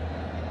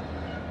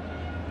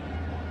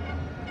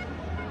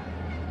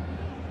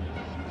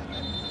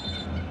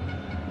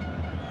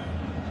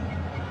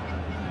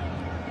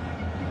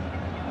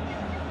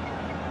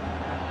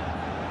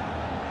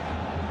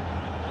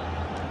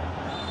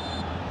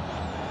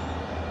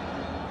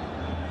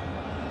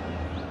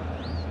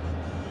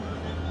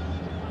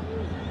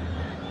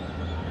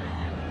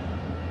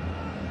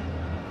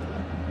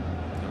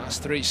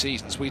 Last 3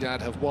 seasons,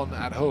 Wydad have won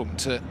at home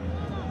to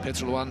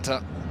Petro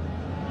Luanda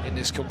in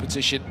this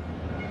competition,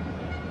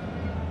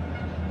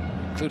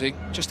 including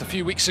just a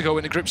few weeks ago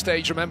in the group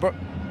stage, remember.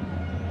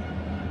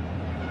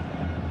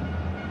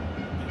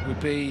 It would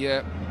be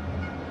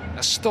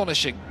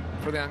astonishing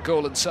for the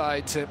Angolan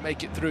side to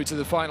make it through to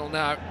the final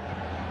now.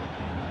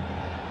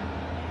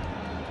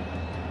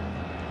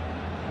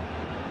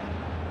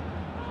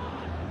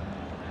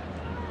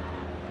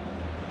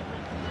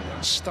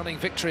 Stunning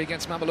victory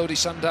against Mamelodi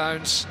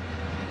Sundowns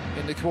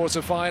in the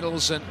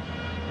quarter-finals, and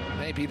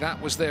maybe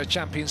that was their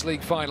Champions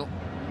League final.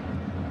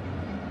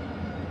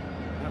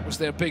 That was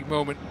their big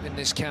moment in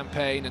this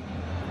campaign, and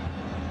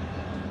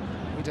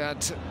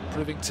Wydad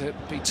proving to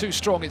be too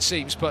strong, it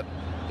seems, but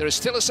there is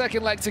still a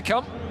second leg to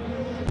come,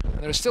 and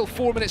there is still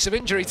 4 minutes of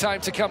injury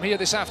time to come here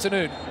this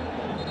afternoon.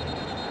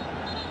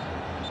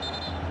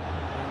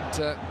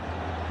 And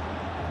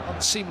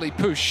unseemly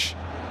push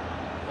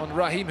on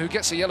Rahim, who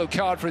gets a yellow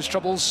card for his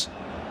troubles.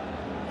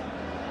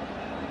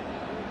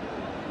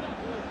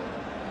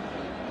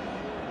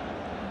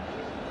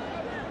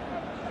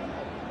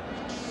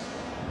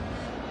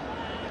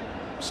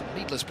 Some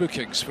needless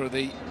bookings for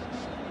the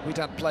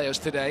Wydad players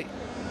today.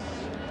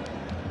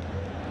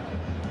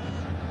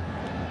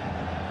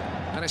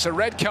 And it's a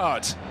red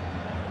card.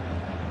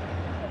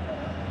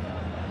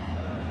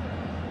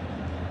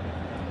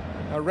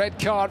 A red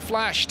card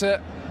flashed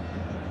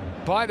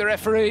by the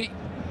referee.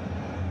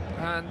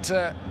 And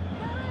an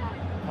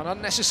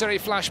unnecessary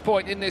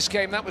flashpoint in this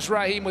game. That was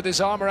Rahim with his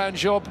arm around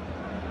Job.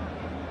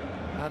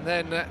 And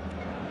then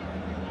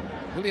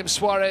William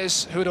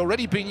Suarez, who had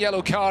already been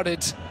yellow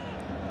carded,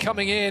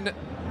 coming in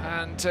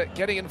and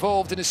getting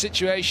involved in a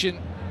situation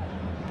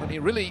when he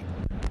really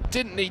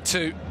didn't need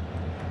to.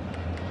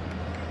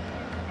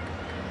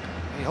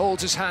 He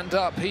holds his hand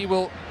up. He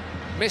will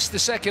miss the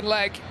second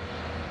leg.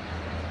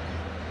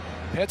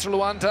 Petro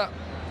Luanda,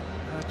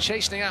 a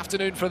chastening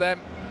afternoon for them.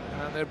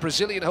 And their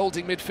Brazilian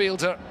holding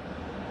midfielder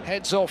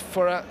heads off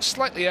for a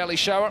slightly early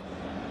shower.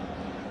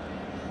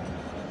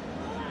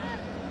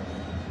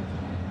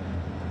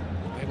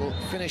 They will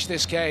finish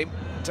this game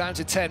down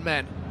to 10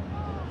 men.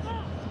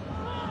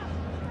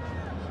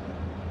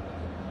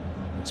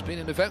 It's been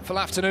an eventful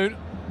afternoon.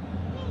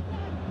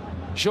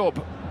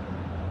 Job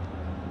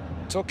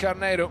to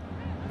Carneiro.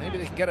 Maybe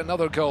they can get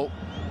another goal.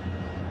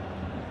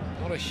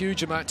 Not a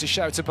huge amount to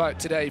shout about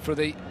today for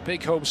the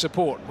big home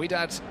support.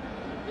 Wydad,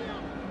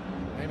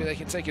 maybe they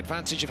can take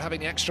advantage of having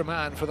the extra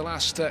man for the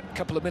last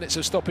couple of minutes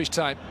of stoppage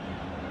time.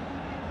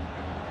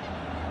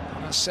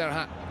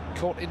 Serhat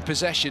caught in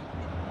possession.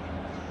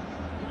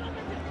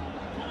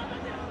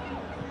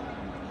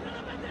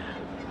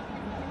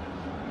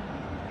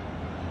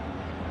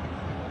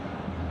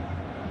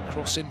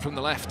 Cross in from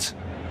the left.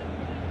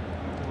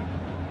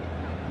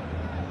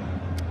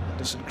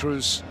 Anderson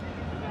Cruz.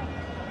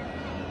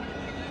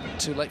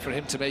 Too late for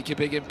him to make a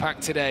big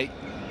impact today.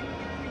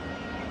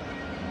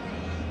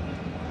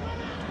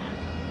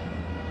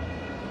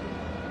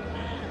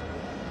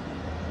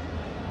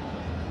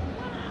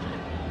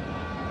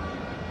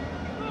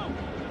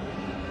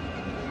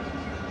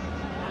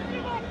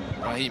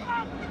 Rahim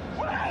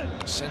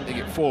sending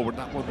it forward.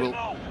 That one will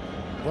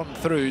run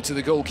through to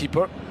the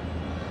goalkeeper.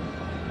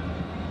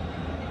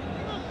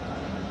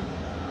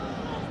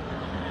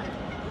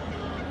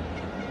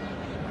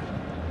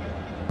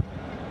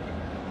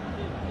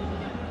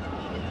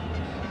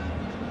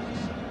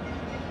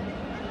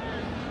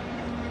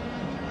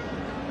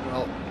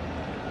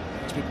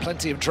 There's been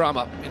plenty of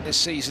drama in this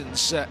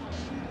season's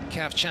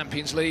CAF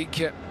Champions League.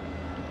 An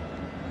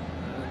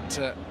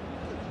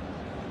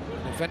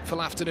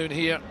eventful afternoon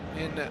here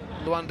in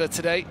Luanda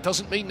today.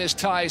 Doesn't mean this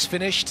tie is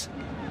finished.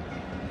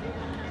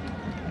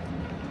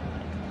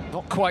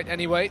 Not quite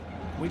anyway.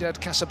 Wydad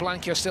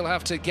Casablanca still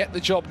have to get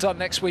the job done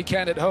next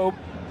weekend at home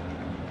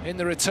in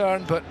the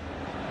return, but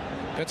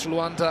Petro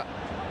Luanda,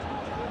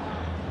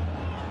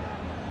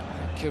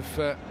 I think,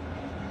 have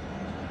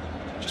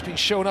just been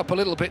shown up a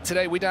little bit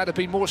today. Wydad have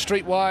been more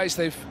streetwise.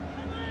 They've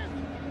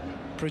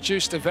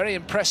produced a very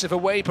impressive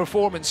away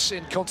performance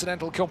in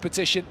continental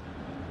competition.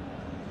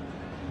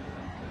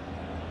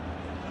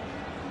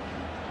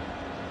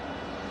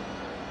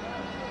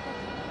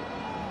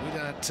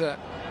 Wydad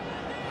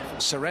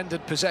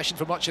surrendered possession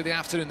for much of the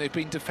afternoon. They've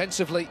been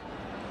defensively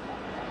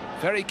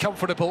very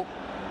comfortable.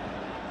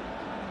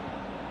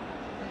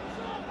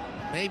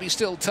 Maybe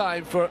still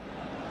time for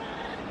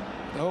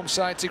the home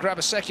side to grab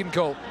a second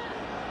goal,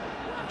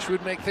 which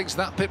would make things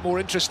that bit more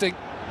interesting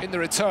in the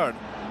return.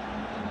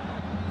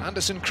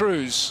 Anderson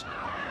Cruz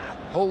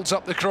holds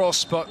up the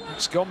cross, but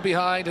it's gone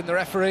behind, and the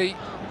referee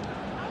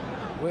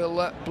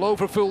will blow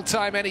for full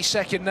time any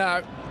second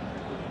now.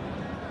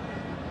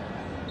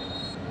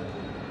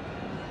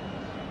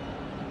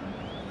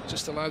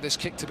 Just allow this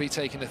kick to be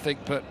taken, I think,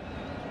 but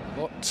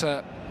a lot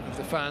of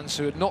the fans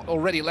who had not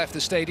already left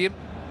the stadium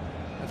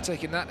have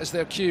taken that as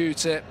their cue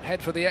to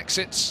head for the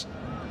exits.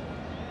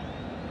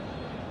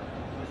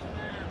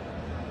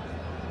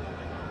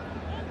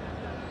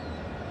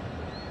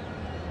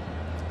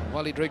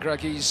 Walid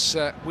Regragi's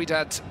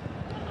Wydad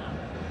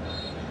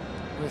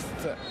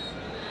with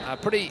a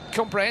pretty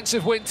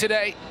comprehensive win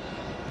today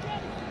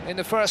in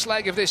the first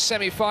leg of this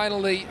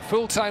semi-final. The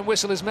full-time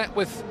whistle is met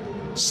with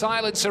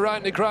silence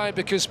around the ground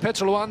because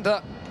Petro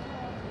Luanda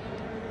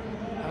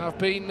have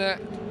been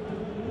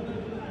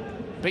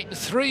beaten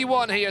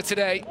 3-1 here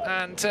today,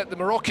 and the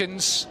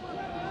Moroccans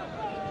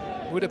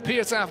would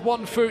appear to have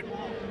 1 foot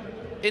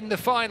in the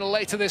final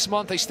later this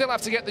month. They still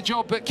have to get the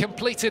job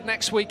completed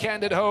next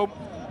weekend at home.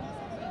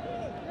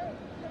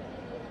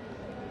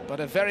 But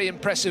a very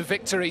impressive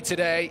victory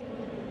today.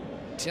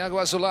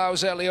 Thiago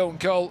Azulau's early own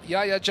goal.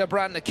 Yahya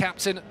Jabrane, the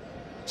captain,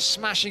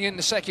 smashing in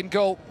the second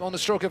goal on the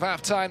stroke of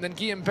half-time. Then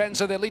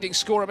Mbenza, their leading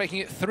scorer, making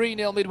it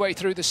 3-0 midway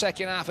through the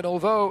second half. And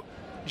although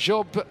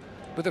Job,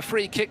 with a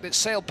free kick that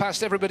sailed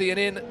past everybody and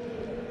in,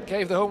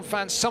 gave the home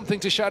fans something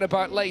to shout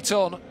about late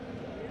on,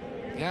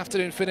 the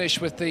afternoon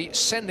finish with the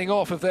sending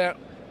off of their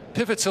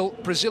pivotal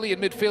Brazilian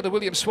midfielder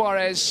William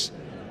Suarez.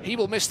 He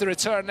will miss the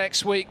return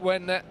next week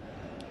when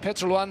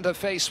Petro Luanda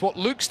face what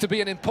looks to be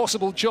an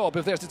impossible job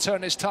if they're to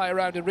turn this tie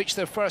around and reach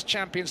their first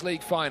Champions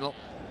League final.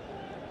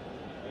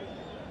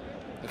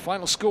 The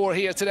final score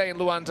here today in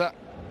Luanda: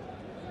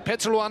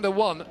 Petro Luanda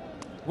 1,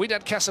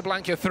 Wydad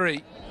Casablanca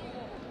 3.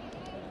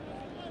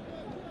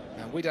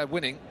 And Wydad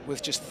winning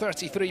with just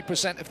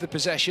 33% of the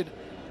possession,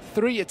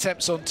 3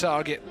 attempts on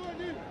target.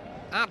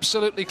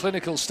 Absolutely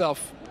clinical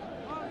stuff.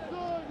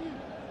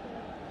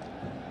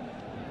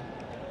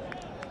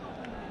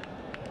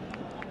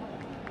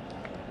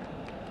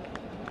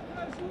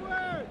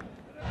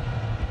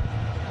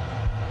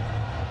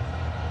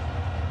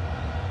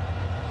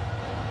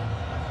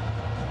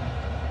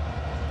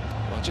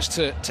 Just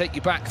to take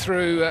you back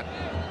through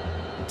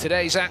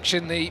today's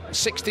action, the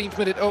 16th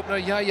minute opener,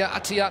 Yahya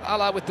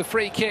Attiat with the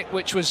free kick,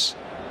 which was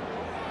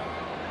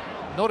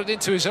nodded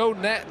into his own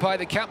net by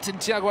the captain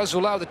Thiago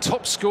Azulau, the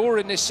top scorer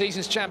in this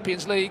season's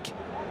Champions League,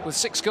 with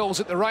 6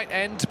 goals at the right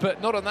end,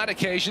 but not on that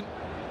occasion.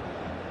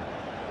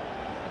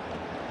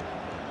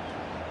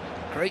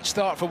 Great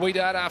start for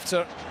Wydad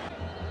after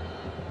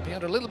being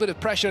under a little bit of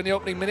pressure in the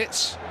opening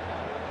minutes.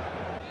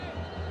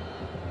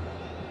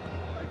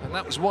 And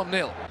that was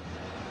 1-0.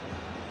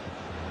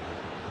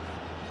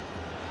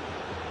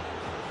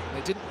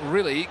 They didn't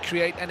really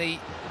create any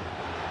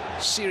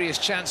serious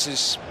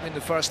chances in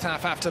the first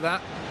half after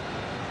that.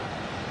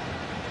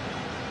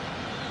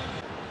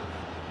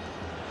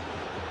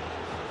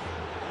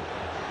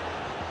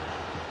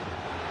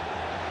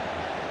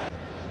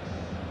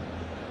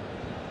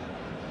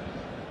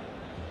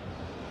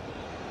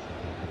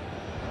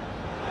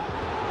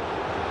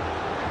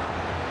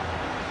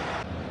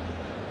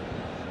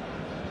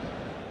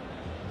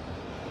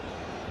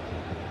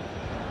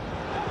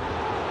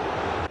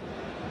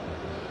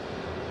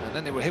 And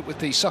then they were hit with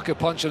the sucker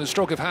punch on the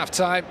stroke of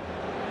half-time.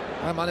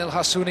 Manil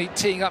Hassouni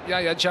teeing up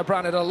Yahya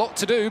Jabrane. Had a lot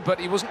to do, but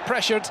he wasn't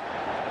pressured.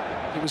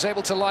 He was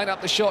able to line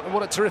up the shot, and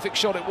what a terrific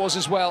shot it was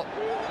as well,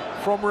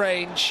 from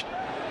range.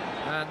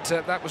 And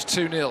that was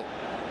 2-0.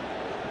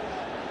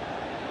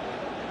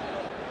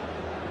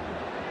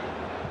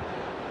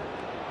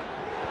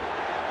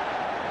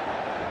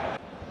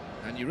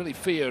 And you really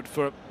feared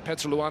for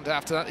Petro Luanda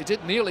after that. He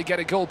did nearly get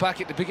a goal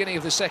back at the beginning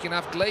of the second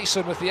half.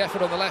 Gleison with the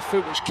effort on the left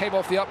foot, which came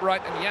off the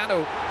upright, and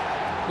Yano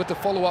with the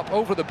follow-up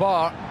over the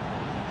bar.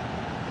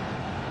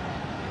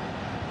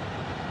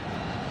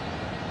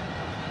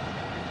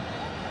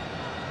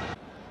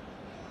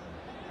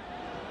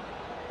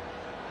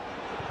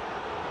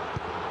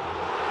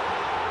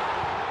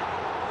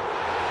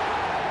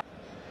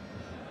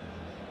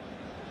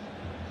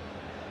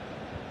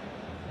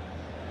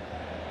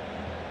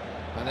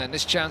 And then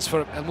this chance for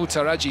El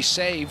Mutaraji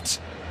saved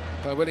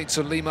by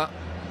Wellington Lima.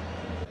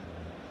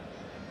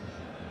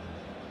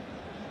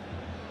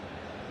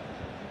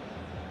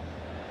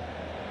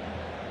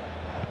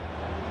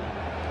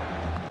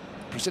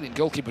 Brazilian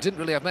goalkeeper didn't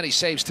really have many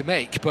saves to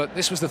make, but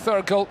this was the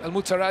third goal. El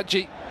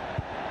Mutaraji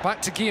back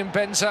to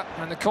Mbenza,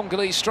 and the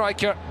Congolese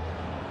striker,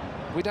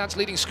 Wydad's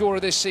leading scorer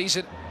this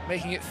season,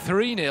 making it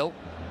 3-0.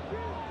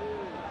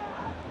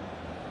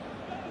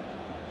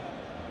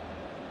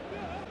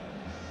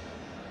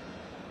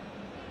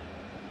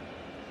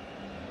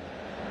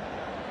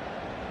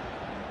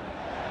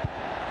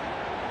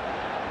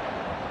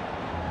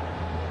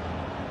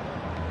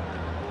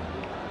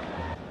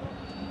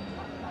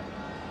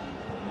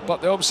 But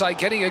the home side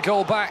getting a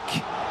goal back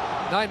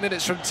 9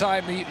 minutes from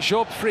time. The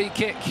Job free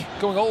kick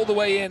going all the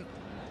way in,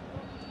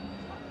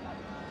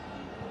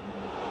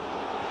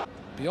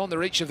 beyond the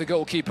reach of the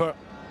goalkeeper,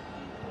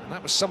 and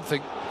that was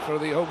something for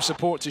the home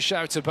support to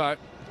shout about.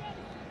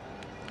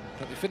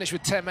 But they finished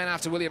with 10 men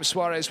after William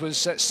Suarez was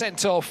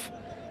sent off,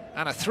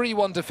 and a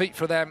 3-1 defeat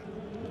for them.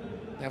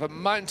 They have a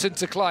mountain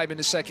to climb in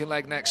the second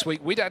leg next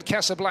week. Wydad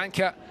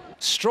Casablanca,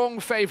 strong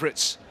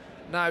favourites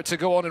now to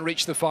go on and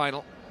reach the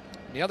final.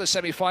 The other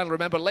semi-final,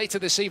 remember, later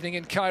this evening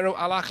in Cairo,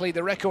 Al-Ahli,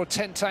 the record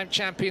 10-time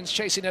champions,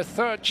 chasing their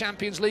third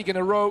Champions League in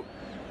a row.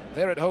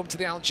 They're at home to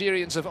the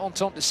Algerians of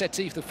Entente de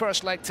Sétif, the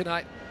first leg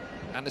tonight,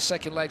 and the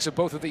second legs of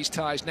both of these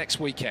ties next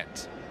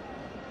weekend.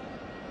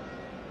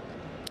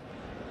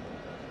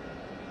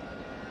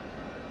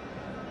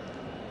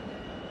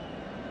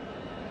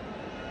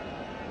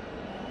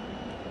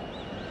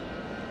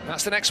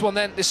 That's the next one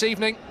then, this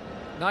evening,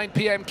 9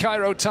 p.m.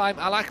 Cairo time,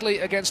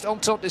 Al-Ahli against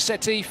Entente de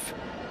Sétif.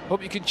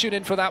 Hope you can tune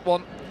in for that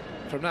one.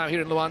 From now here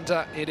in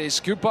Luanda, it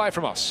is goodbye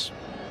from us.